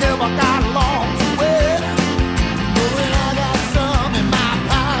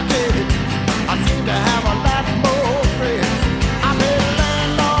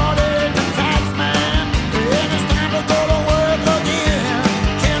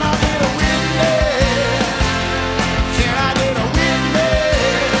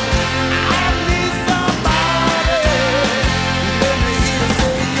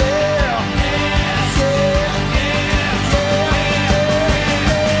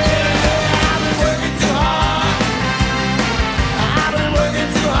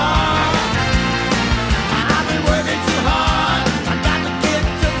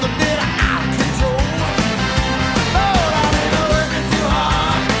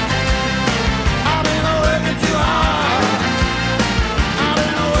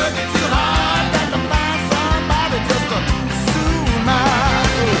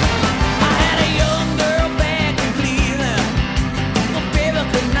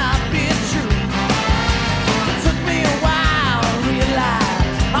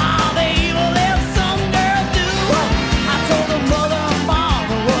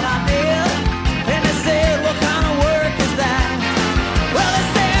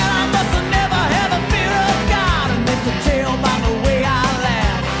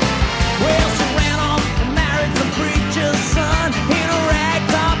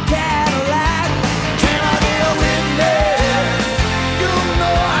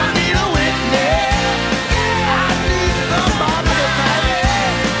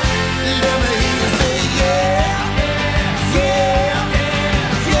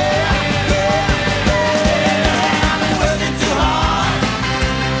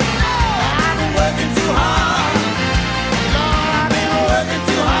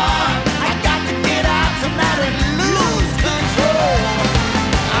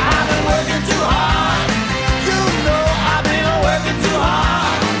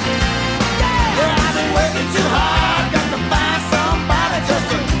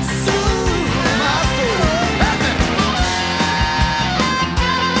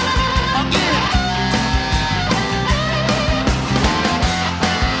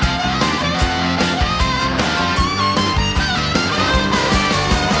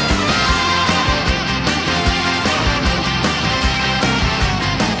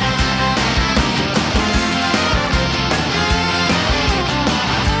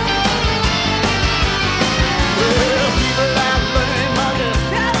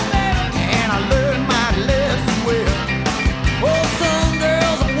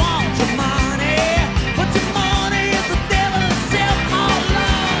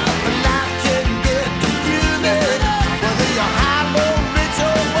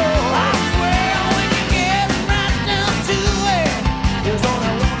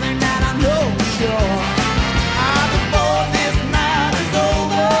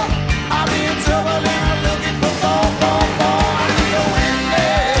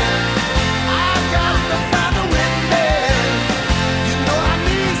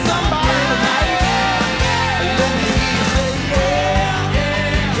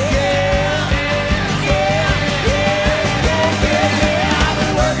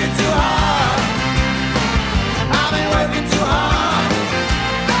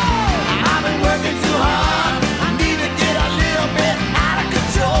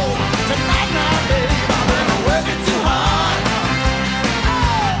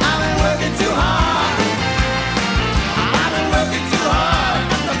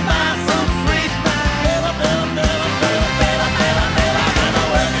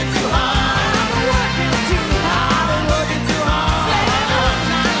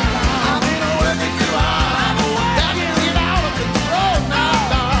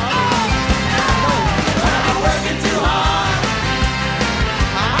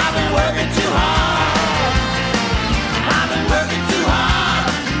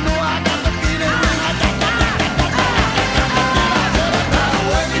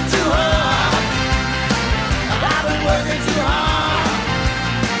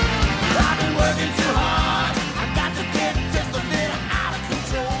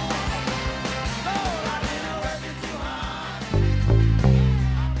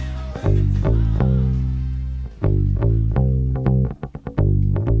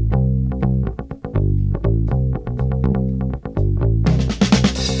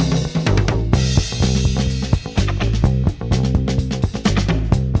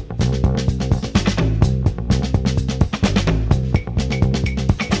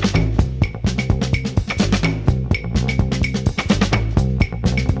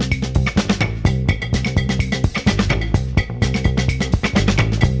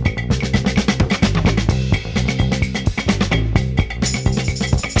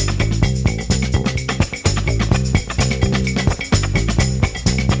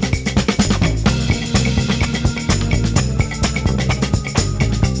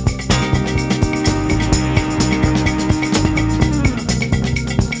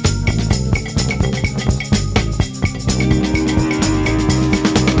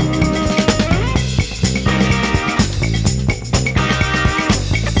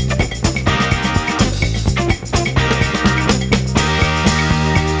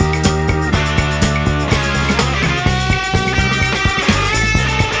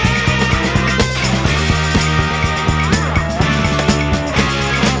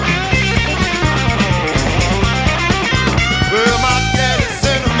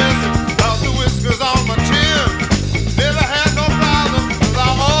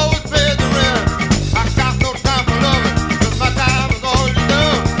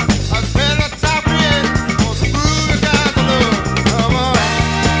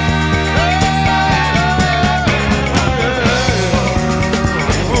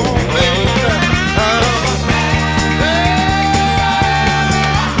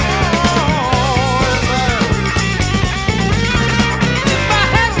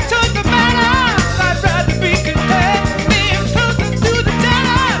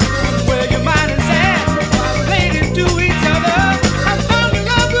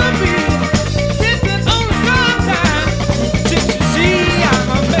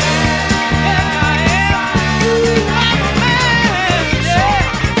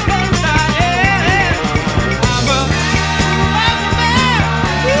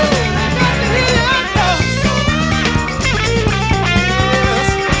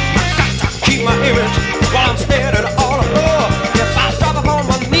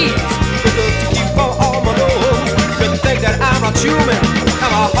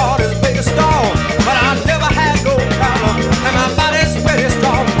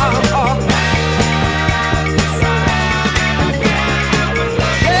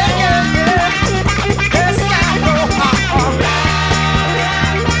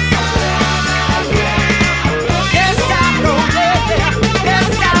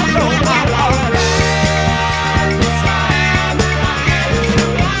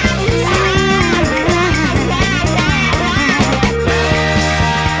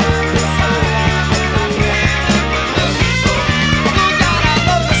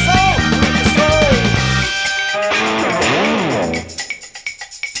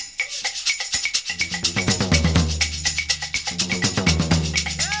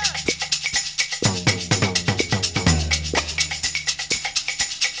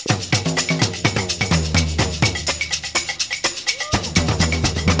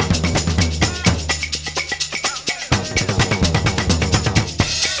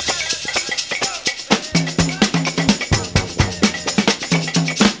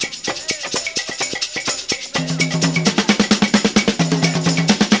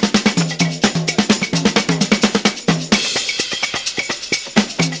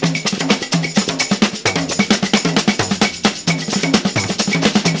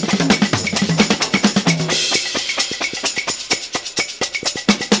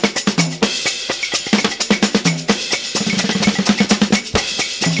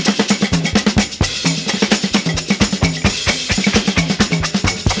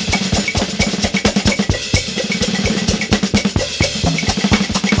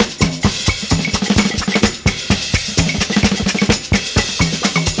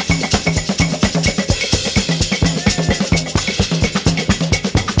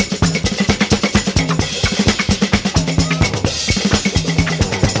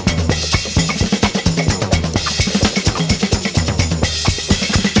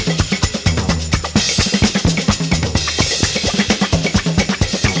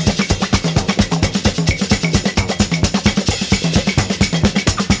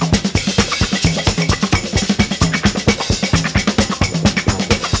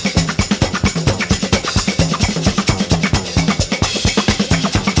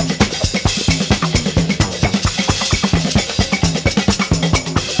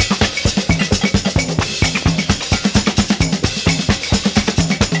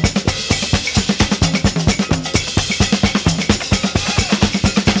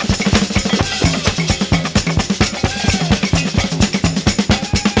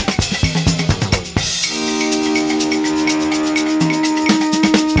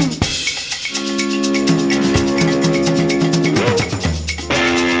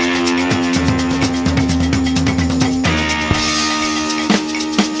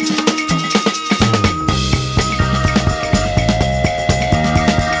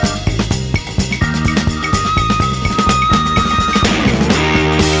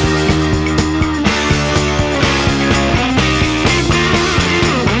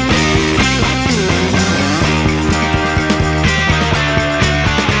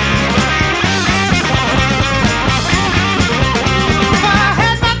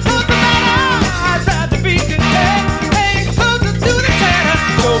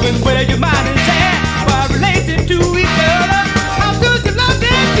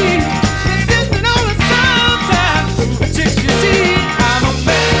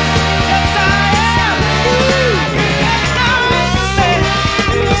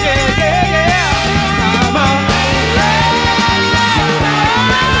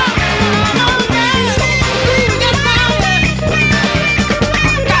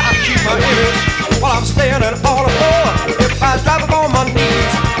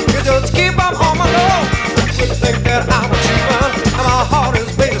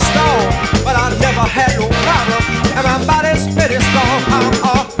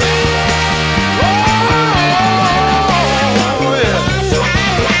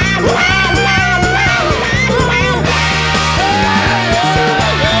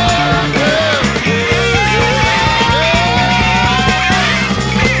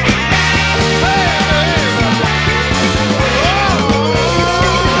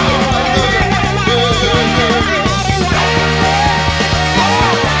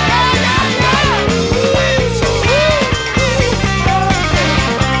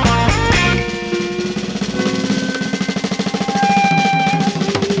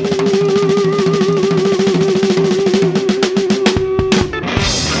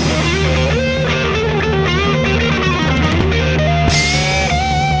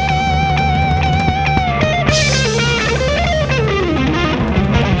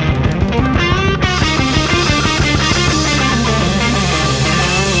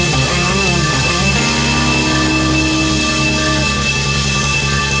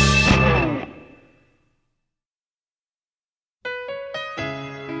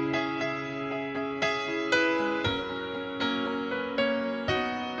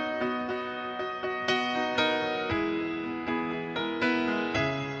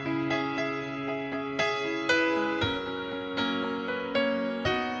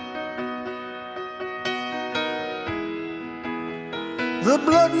The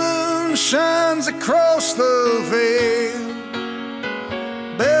blood moon shines across the veil.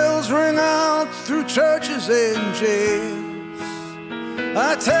 Bells ring out through churches and jails.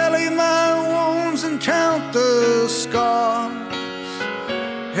 I tally my wounds and count the scars.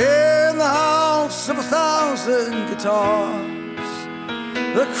 In the house of 1,000 guitars,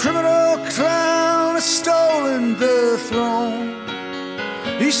 the criminal clown has stolen the throne.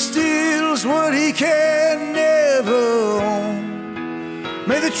 He steals what he can never own.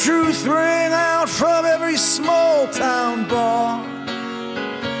 May the truth ring out from every small town bar.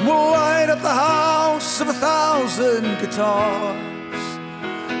 We'll light up the house of 1,000 guitars.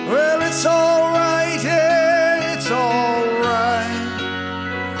 Well, it's alright, yeah, it's alright.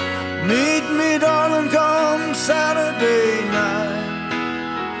 Meet me, darling, come Saturday night.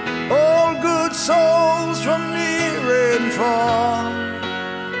 All good souls from near and far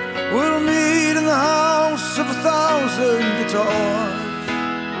will meet in the house of 1,000 guitars.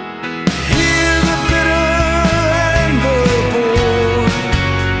 Hear the bitter and the bored,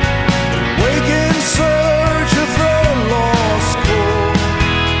 wake in search of the lost chord,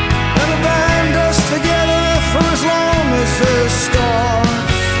 and the band us together for as long as there's stars.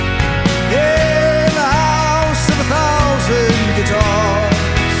 Yeah, in the house of 1,000 guitars.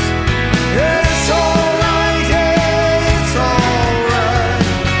 Yeah, it's alright, yeah, it's alright.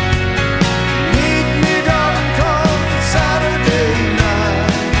 Meet me, darling, come Saturday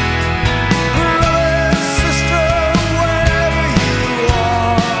night. Brother and sister, wherever you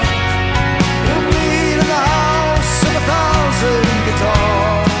are, we'll meet in the house of 1,000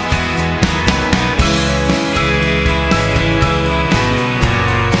 guitars.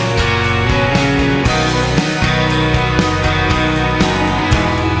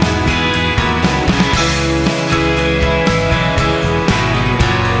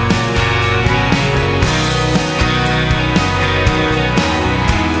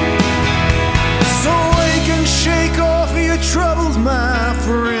 So wake and shake off your troubles, my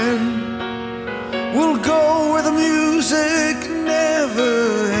friend. We'll go where the music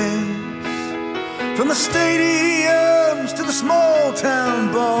never ends. From the stadiums to the small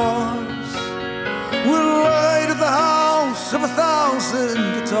town bars, we'll light up the house of 1,000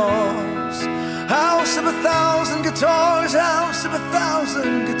 guitars. House of 1,000 guitars, house of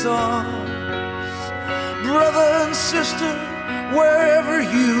 1,000 guitars. Brother and sister, wherever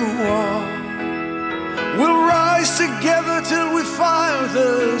you are, we'll rise together till we fire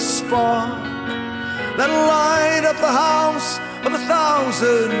the spark that'll light up the house of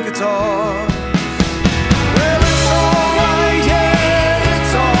 1,000 guitars. Well, it's alright, yeah,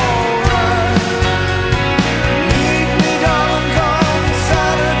 it's alright. Meet me, darling, come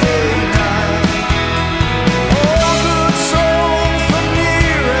Saturday night. All good souls from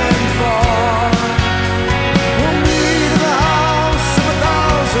near and far will meet in the house of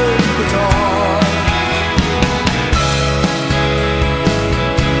 1,000 guitars.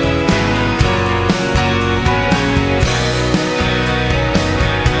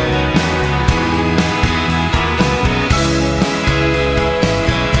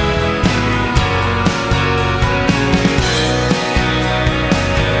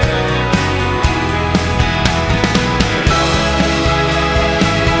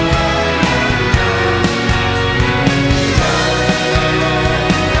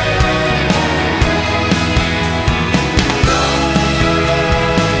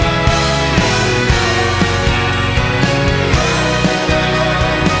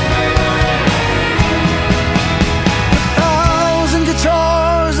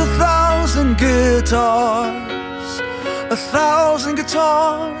 Guitars, 1,000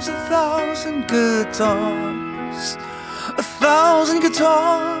 guitars, 1,000 guitars, 1,000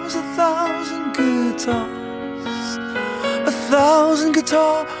 guitars, 1,000 guitars, 1,000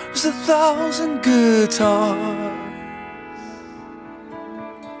 guitars, 1,000 guitars.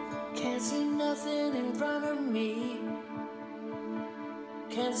 Can't see nothing in front of me.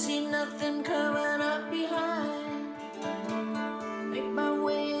 Can't see nothing coming up behind. Make my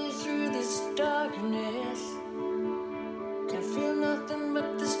way through this darkness. Can't feel nothing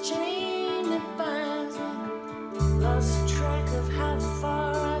but this chain that binds me. Lost track of how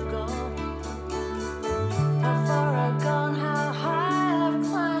far I've gone. How far I've gone, how high I've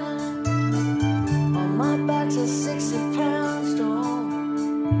climbed. On my back's a 60-pound stone.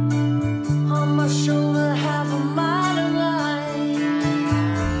 On my shoulder, half a mile of line.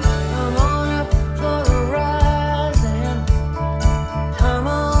 I'm on up for a ride.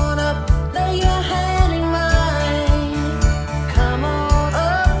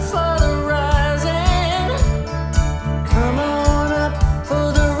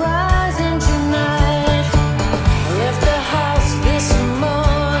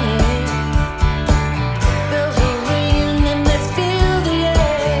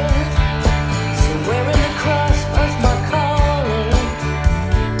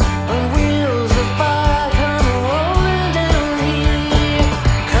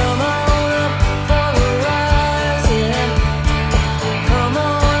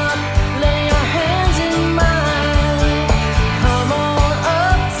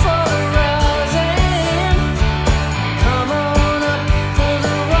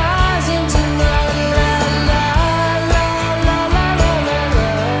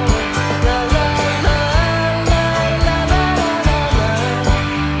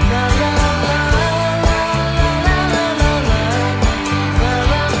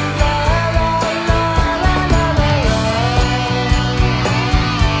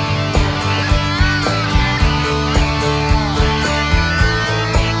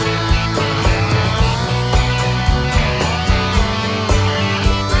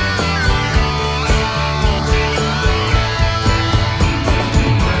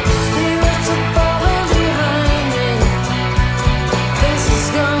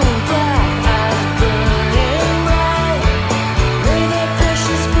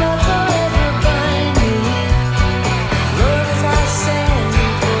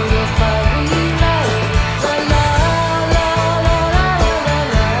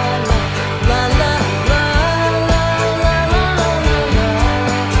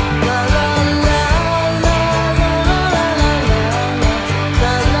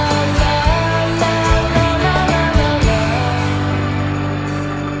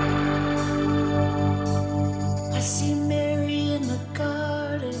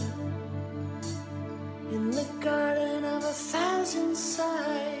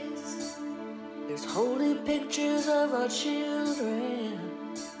 children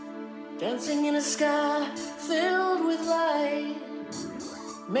dancing in a sky filled with light.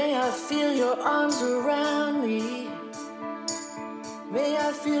 May I feel your arms around me. May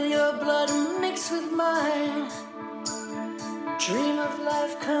I feel your blood mixed with mine. Dream of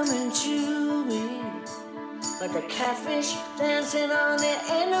life coming to me like a catfish dancing on the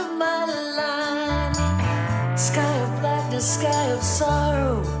end of my line. Sky of blackness, sky of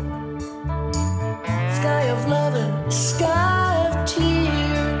sorrow, sky of love and sky of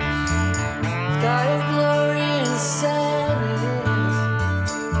tears, sky of glory and sadness,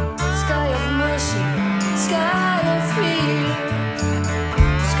 sky of mercy, sky of fear,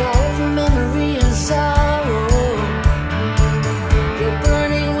 sky of memory and sorrow. The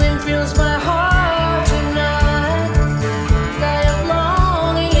burning wind fills my heart tonight. Sky of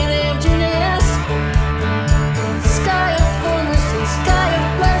longing and emptiness, sky of fullness and sky of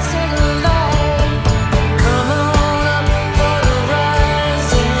blessed light. Come on up for the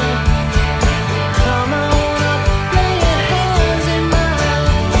rising. Come on up, lay your hands in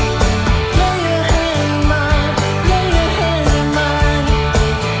mine. Lay your hand in mine. Lay your hand in mine.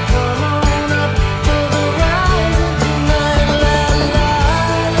 Come on up to the rising tonight. La la la la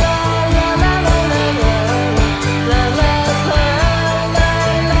la la la la la la la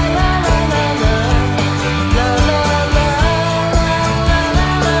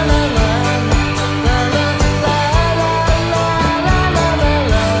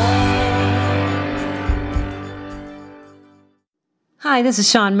Hi, this is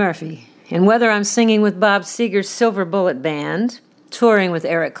Sean Murphy, and whether I'm singing with Bob Seger's Silver Bullet Band, touring with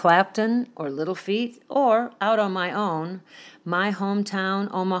Eric Clapton or Little Feat, or out on my own, my hometown,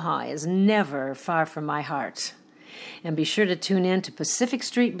 Omaha, is never far from my heart. And be sure to tune in to Pacific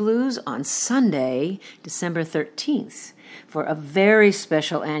Street Blues on Sunday, December 13th, for a very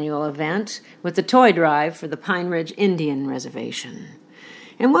special annual event with the toy drive for the Pine Ridge Indian Reservation.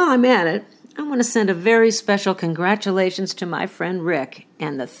 And while I'm at it, I want to send a very special congratulations to my friend Rick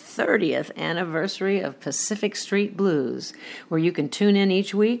and the 30th anniversary of Pacific Street Blues, where you can tune in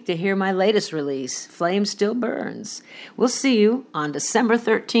each week to hear my latest release, Flame Still Burns. We'll see you on December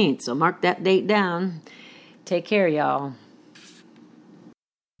 13th, so mark that date down. Take care, y'all.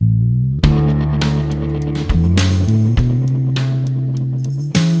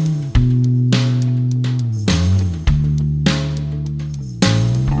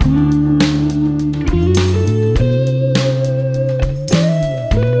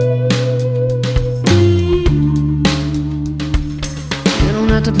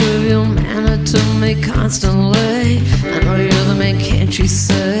 To prove your manner to me constantly. I know you're the man, can't you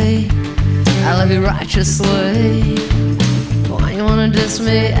say? I love you righteously. Why you wanna diss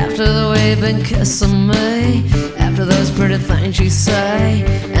me after the way you've been kissing me? After those pretty things you say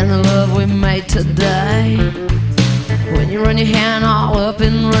and the love we made today. When you run your hand all up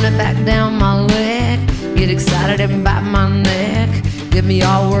and run it back down my leg, get excited and bite my neck, get me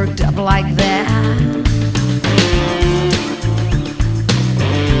all worked up like that.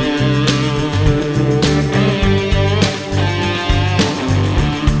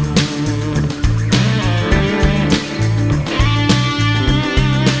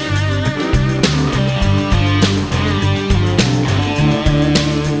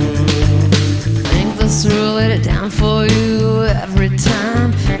 Through, let it down for you every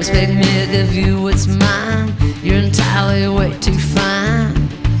time. Expect me to give you what's mine. You're entirely way too fine.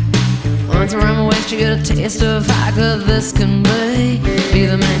 Once around my waist, you get a taste of how good this can be. Be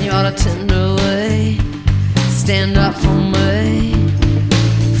the man you ought to tenderly stand up for me.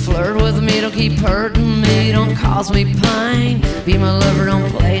 Flirt with me, don't keep hurting me, don't cause me pain. Be my lover, don't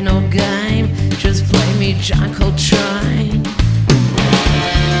play no game. Just play me John Coltrane.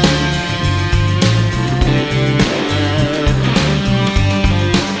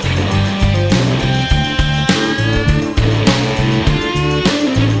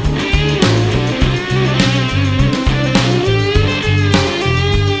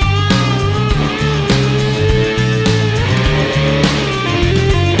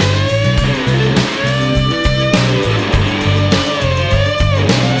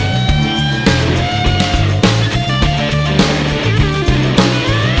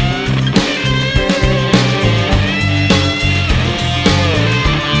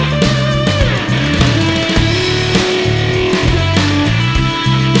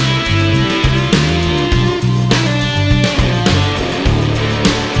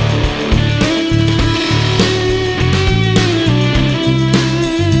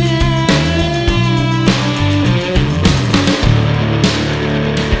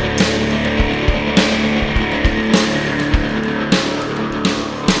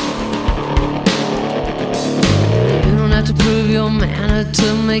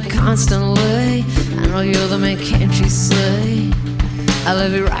 me constantly. I know you're the man, can't you see? I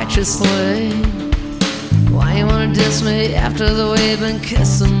love you righteously. Why you wanna diss me after the way you've been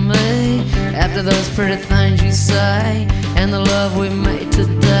kissing me? After those pretty things you say and the love we made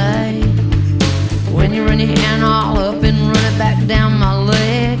today. When you run your hand all up and run it back down my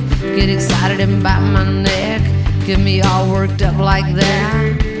leg, get excited and bite my neck, get me all worked up like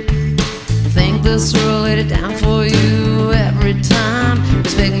that. Think this will lay it down for you every time.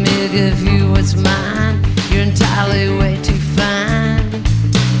 Expect me to give you what's mine. You're entirely way too fine.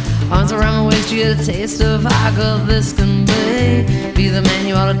 Arms around my waist, you get a taste of how good this can be. Be the man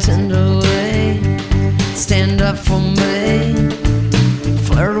you ought to tenderly stand up for me.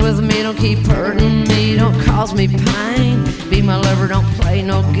 Flirt with me, don't keep hurting me, don't cause me pain. Be my lover, don't play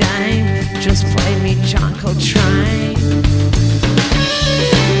no game, just play me John Coltrane.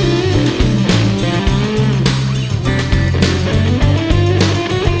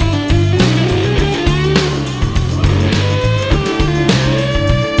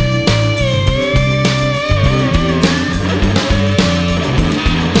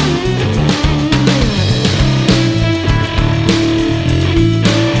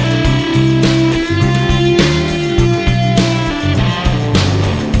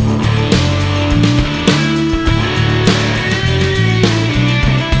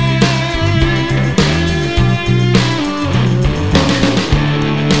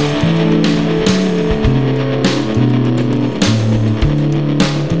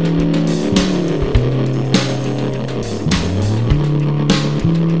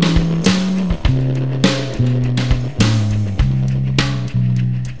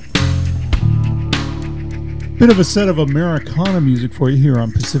 Bit of a set of Americana music for you here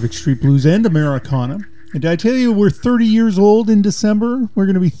on Pacific Street Blues and Americana. And did I tell you we're 30 years old in December? We're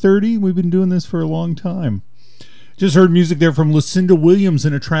going to be 30. We've been doing this for a long time. Just heard music there from Lucinda Williams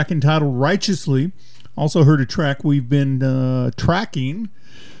in a track entitled Righteously. Also heard a track we've been tracking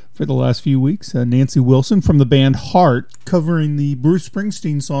for the last few weeks. Nancy Wilson from the band Heart covering the Bruce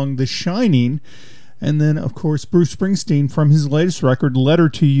Springsteen song The Shining. And then, of course, Bruce Springsteen from his latest record, Letter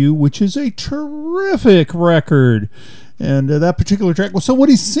to You, which is a terrific record. And that particular track, well, so what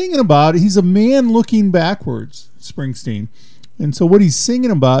he's singing about, he's a man looking backwards, Springsteen. And so what he's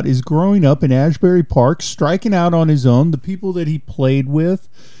singing about is growing up in Asbury Park, striking out on his own, the people that he played with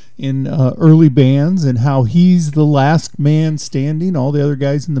in early bands, and how he's the last man standing. All the other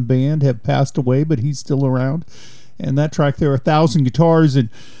guys in the band have passed away, but he's still around. And that track there, 1,000 Guitars, and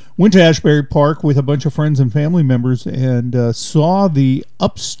went to Asbury Park with a bunch of friends and family members and saw the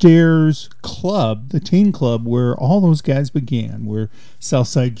upstairs club, the teen club, where all those guys began, where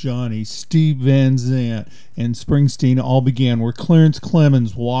Southside Johnny, Steve Van Zandt, and Springsteen all began, where Clarence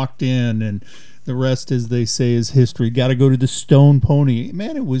Clemens walked in, and the rest, as they say, is history. Got to go to the Stone Pony.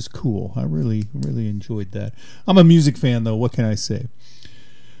 Man, it was cool. I really, really enjoyed that. I'm a music fan, though. What can I say?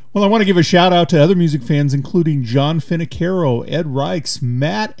 Well, I want to give a shout out to other music fans, including John Finicaro, Ed Reichs,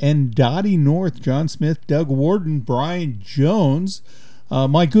 Matt and Dottie North, John Smith, Doug Warden, Brian Jones,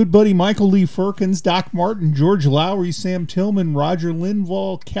 my good buddy Michael Lee Firkins, Doc Martin, George Lowry, Sam Tillman, Roger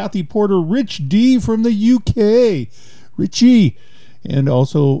Lindvall, Kathy Porter, Rich D from the UK, Richie, and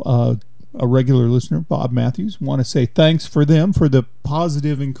also a regular listener, Bob Matthews. Want to say thanks for them for the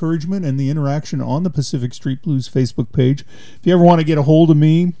positive encouragement and the interaction on the Pacific Street Blues Facebook page. If you ever want to get a hold of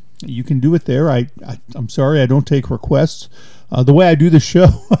me, you can do it there. I'm sorry, I don't take requests. The way I do the show,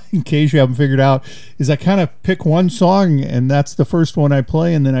 in case you haven't figured out, is I kind of pick one song, and that's the first one I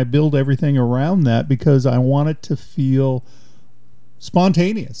play, and then I build everything around that because I want it to feel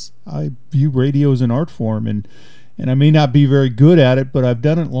spontaneous. I view radio as an art form, and I may not be very good at it, but I've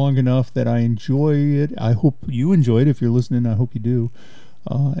done it long enough that I enjoy it. I hope you enjoy it. If you're listening, I hope you do.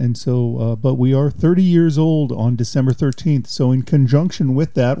 But we are 30 years old on December 13th. So in conjunction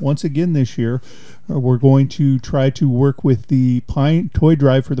with that, once again this year, we're going to try to work with the toy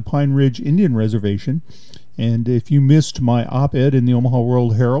drive for the Pine Ridge Indian Reservation. And if you missed my op-ed in the Omaha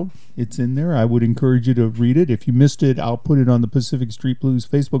World Herald, it's in there. I would encourage you to read it. If you missed it, I'll put it on the Pacific Street Blues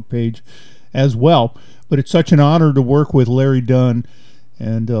Facebook page as well. But it's such an honor to work with Larry Dunn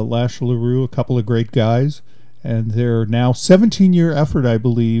and Lash LaRue, a couple of great guys. And their now 17-year effort, I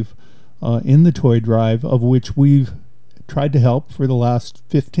believe, in the toy drive, of which we've tried to help for the last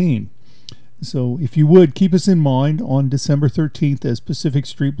 15. So if you would, keep us in mind on December 13th as Pacific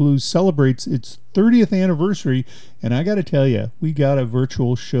Street Blues celebrates its 30th anniversary. And I got to tell you, we got a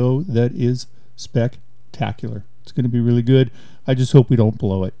virtual show that is spectacular. It's going to be really good. I just hope we don't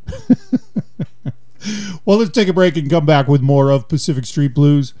blow it. Well, let's take a break and come back with more of Pacific Street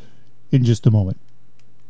Blues in just a moment.